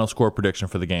 Final score prediction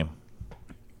for the game.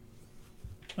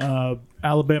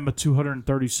 Alabama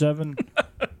 237,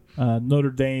 Notre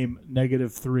Dame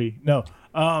 -3. No,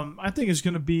 I think it's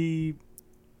going to be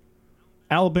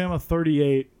Alabama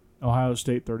 38, Ohio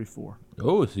State 34.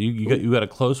 Oh, so you got a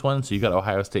close one. So you got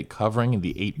Ohio State covering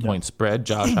the 8-point spread.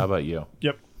 Josh, how about you?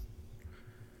 Yep.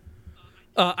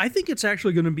 I think it's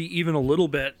actually going to be even a little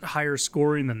bit higher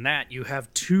scoring than that. You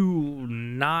have two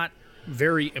not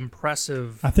very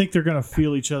impressive. I think they're going to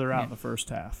feel each other out in the first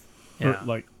half.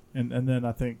 Yeah. And then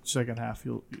I think second half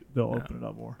they'll open it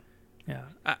up more. Yeah.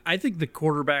 I think the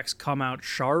quarterbacks come out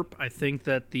sharp. I think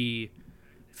that the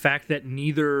fact that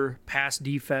neither pass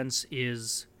defense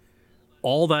is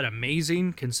all that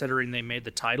amazing, considering they made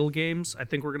the title games, I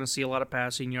think we're going to see a lot of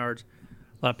passing yards,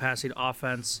 a lot of passing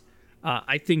offense.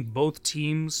 I think both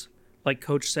teams, like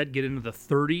Coach said, get into the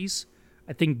 30s.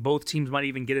 I think both teams might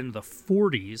even get into the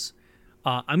 40s.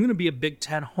 I'm going to be a Big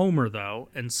Ten homer, though,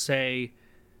 and say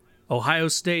Ohio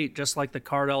State, just like the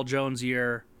Cardell Jones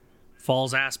year,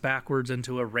 falls ass backwards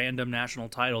into a random national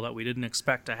title that we didn't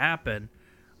expect to happen.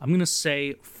 I'm going to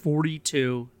say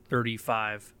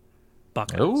 42-35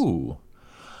 Buckeyes. Ooh.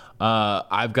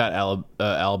 I've got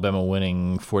Alabama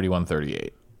winning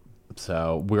 41-38.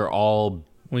 So we're all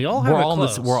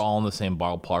close. We're all in the same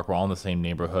ballpark. We're all in the same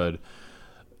neighborhood.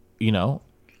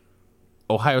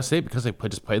 Ohio State, because they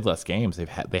just played less games,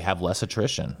 they have less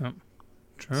attrition. Yep.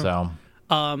 True. So,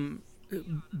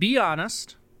 be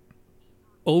honest.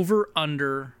 Over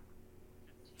under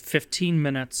 15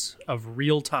 minutes of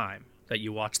real time that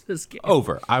you watch this game.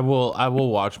 Over. I will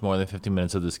watch more than 15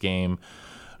 minutes of this game,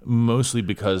 mostly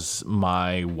because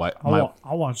my wife.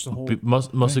 I'll watch the whole.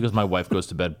 Mostly because my wife goes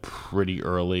to bed pretty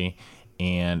early.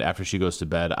 And after she goes to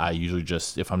bed, I usually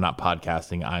just, if I'm not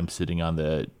podcasting,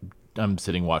 I'm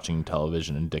sitting watching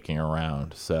television and dicking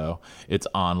around. So it's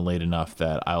on late enough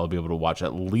that I'll be able to watch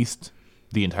at least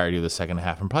the entirety of the second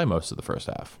half and probably most of the first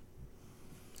half.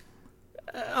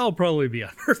 I'll probably be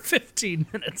under 15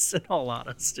 minutes, in all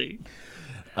honesty.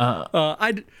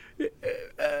 Matt,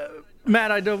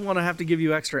 I don't want to have to give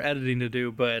you extra editing to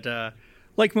do, but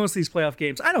like most of these playoff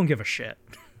games, I don't give a shit.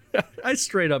 I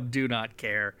straight up do not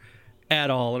care at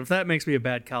all. And if that makes me a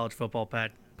bad college football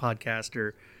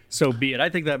podcaster, so be it. I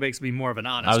think that makes me more of an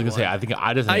honest one. I was going to say, I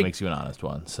just think it makes you an honest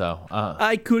one. So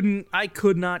I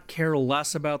could not care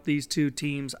less about these two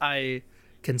teams. I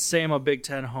can say I'm a Big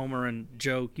Ten homer and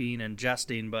joking and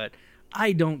jesting, but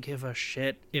I don't give a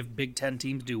shit if Big Ten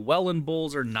teams do well in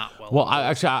bowls or not well. Well, in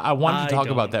bowls. I wanted to talk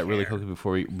about that care. really quickly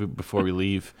before we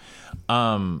leave.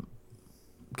 Conference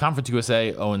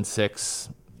USA 0-6,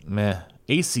 meh.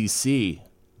 ACC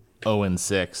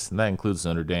 0-6, and that includes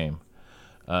Notre Dame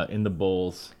in the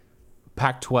bowls.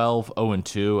 Pac-12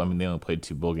 0-2. I mean, they only played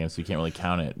 2 bowl games, so you can't really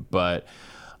count it. But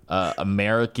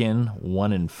American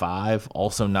 1-5,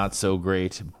 also not so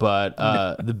great. But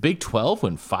the Big 12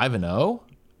 went 5-0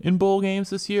 in bowl games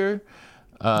this year.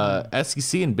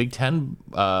 SEC and Big 10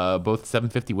 both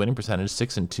 750 winning percentage,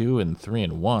 6-2 and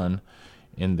 3-1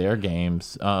 in their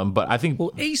games. But I think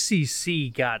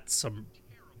ACC got some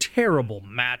terrible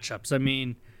matchups. I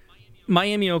mean,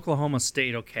 Miami, Oklahoma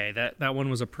State, okay, that one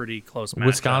was a pretty close matchup.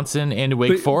 Wisconsin and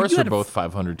Wake Forest are both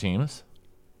 500 teams.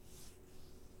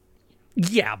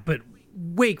 Yeah, but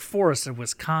Wake Forest and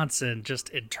Wisconsin, just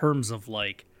in terms of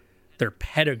like their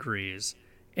pedigrees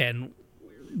and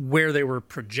where they were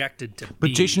projected to be. But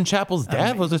Jason Chappell's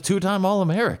dad was a 2-time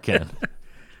All-American.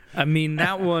 I mean,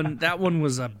 that one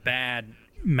was a bad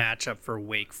matchup for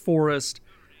Wake Forest.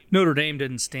 Notre Dame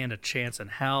didn't stand a chance in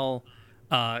hell.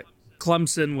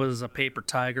 Clemson was a paper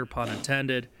tiger, pun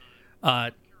intended.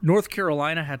 North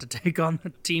Carolina had to take on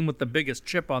the team with the biggest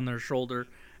chip on their shoulder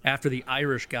after the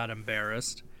Irish got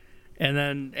embarrassed. And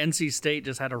then NC State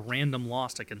just had a random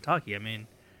loss to Kentucky. I mean,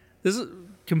 this is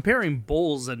comparing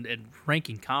bowls and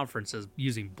ranking conferences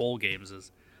using bowl games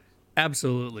is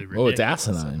absolutely ridiculous. Oh, it's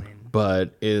asinine.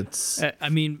 But it's... I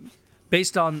mean,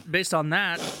 based on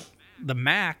that, the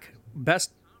MAC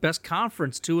best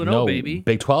conference 2-0, No, baby.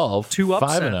 Big 12, 2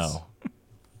 5-0.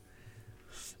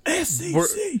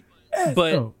 SEC.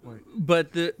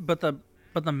 But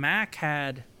the MAC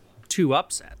had 2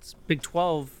 upsets. Big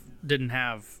 12 didn't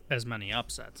have as many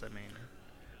upsets. I mean,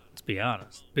 let's be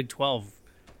honest. Big 12,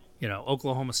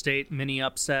 Oklahoma State mini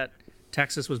upset.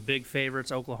 Texas was big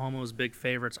favorites. Oklahoma was big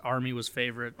favorites. Army was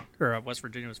favorite, or West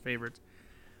Virginia was favorites.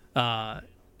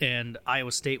 And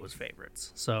Iowa State was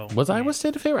favorites. So Was Iowa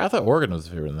State a favorite? I thought Oregon was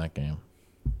a favorite in that game.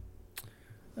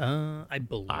 I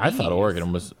believe. I thought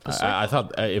Oregon was. I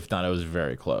thought, if not, it was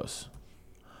very close.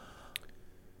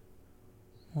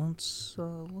 Let's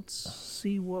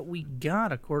see what we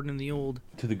got according to the old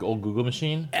Google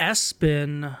machine.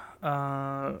 ESPN.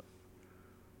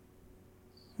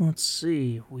 Let's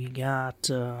see. We got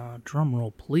drum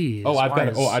roll, please. Oh, I've got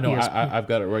it. Oh, I know. ESPN. I've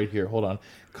got it right here. Hold on.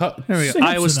 There we go. Samsonite.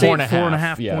 Iowa State 4.5.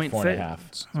 4.5 Yeah, point 4.5.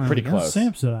 favorites. It's pretty close.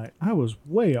 Samsonite. I was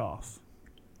way off.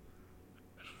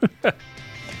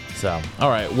 So, all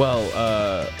right. Well,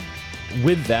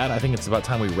 with that, I think it's about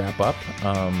time we wrap up.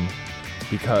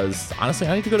 Because honestly,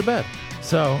 I need to go to bed.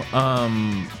 So,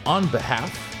 on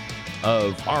behalf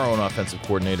of our own offensive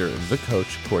coordinator, the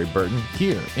coach, Corey Burton,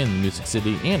 here in the Music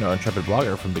City, and our intrepid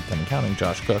blogger from Big Ten Accounting,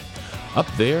 Josh Cook, up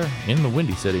there in the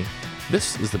Windy City,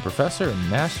 this is the professor in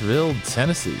Nashville,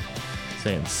 Tennessee,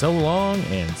 saying so long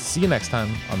and see you next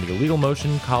time on the Illegal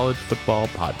Motion College Football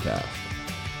Podcast.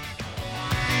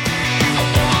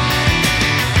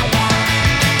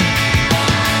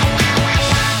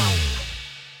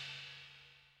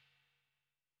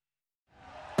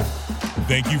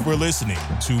 Thank you for listening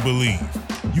to Believe.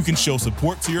 You can show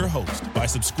support to your host by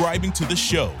subscribing to the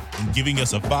show and giving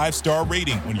us a 5-star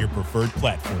rating on your preferred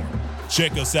platform.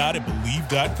 Check us out at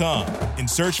Believe.com and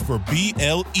search for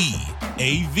BLEAV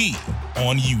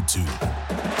on YouTube.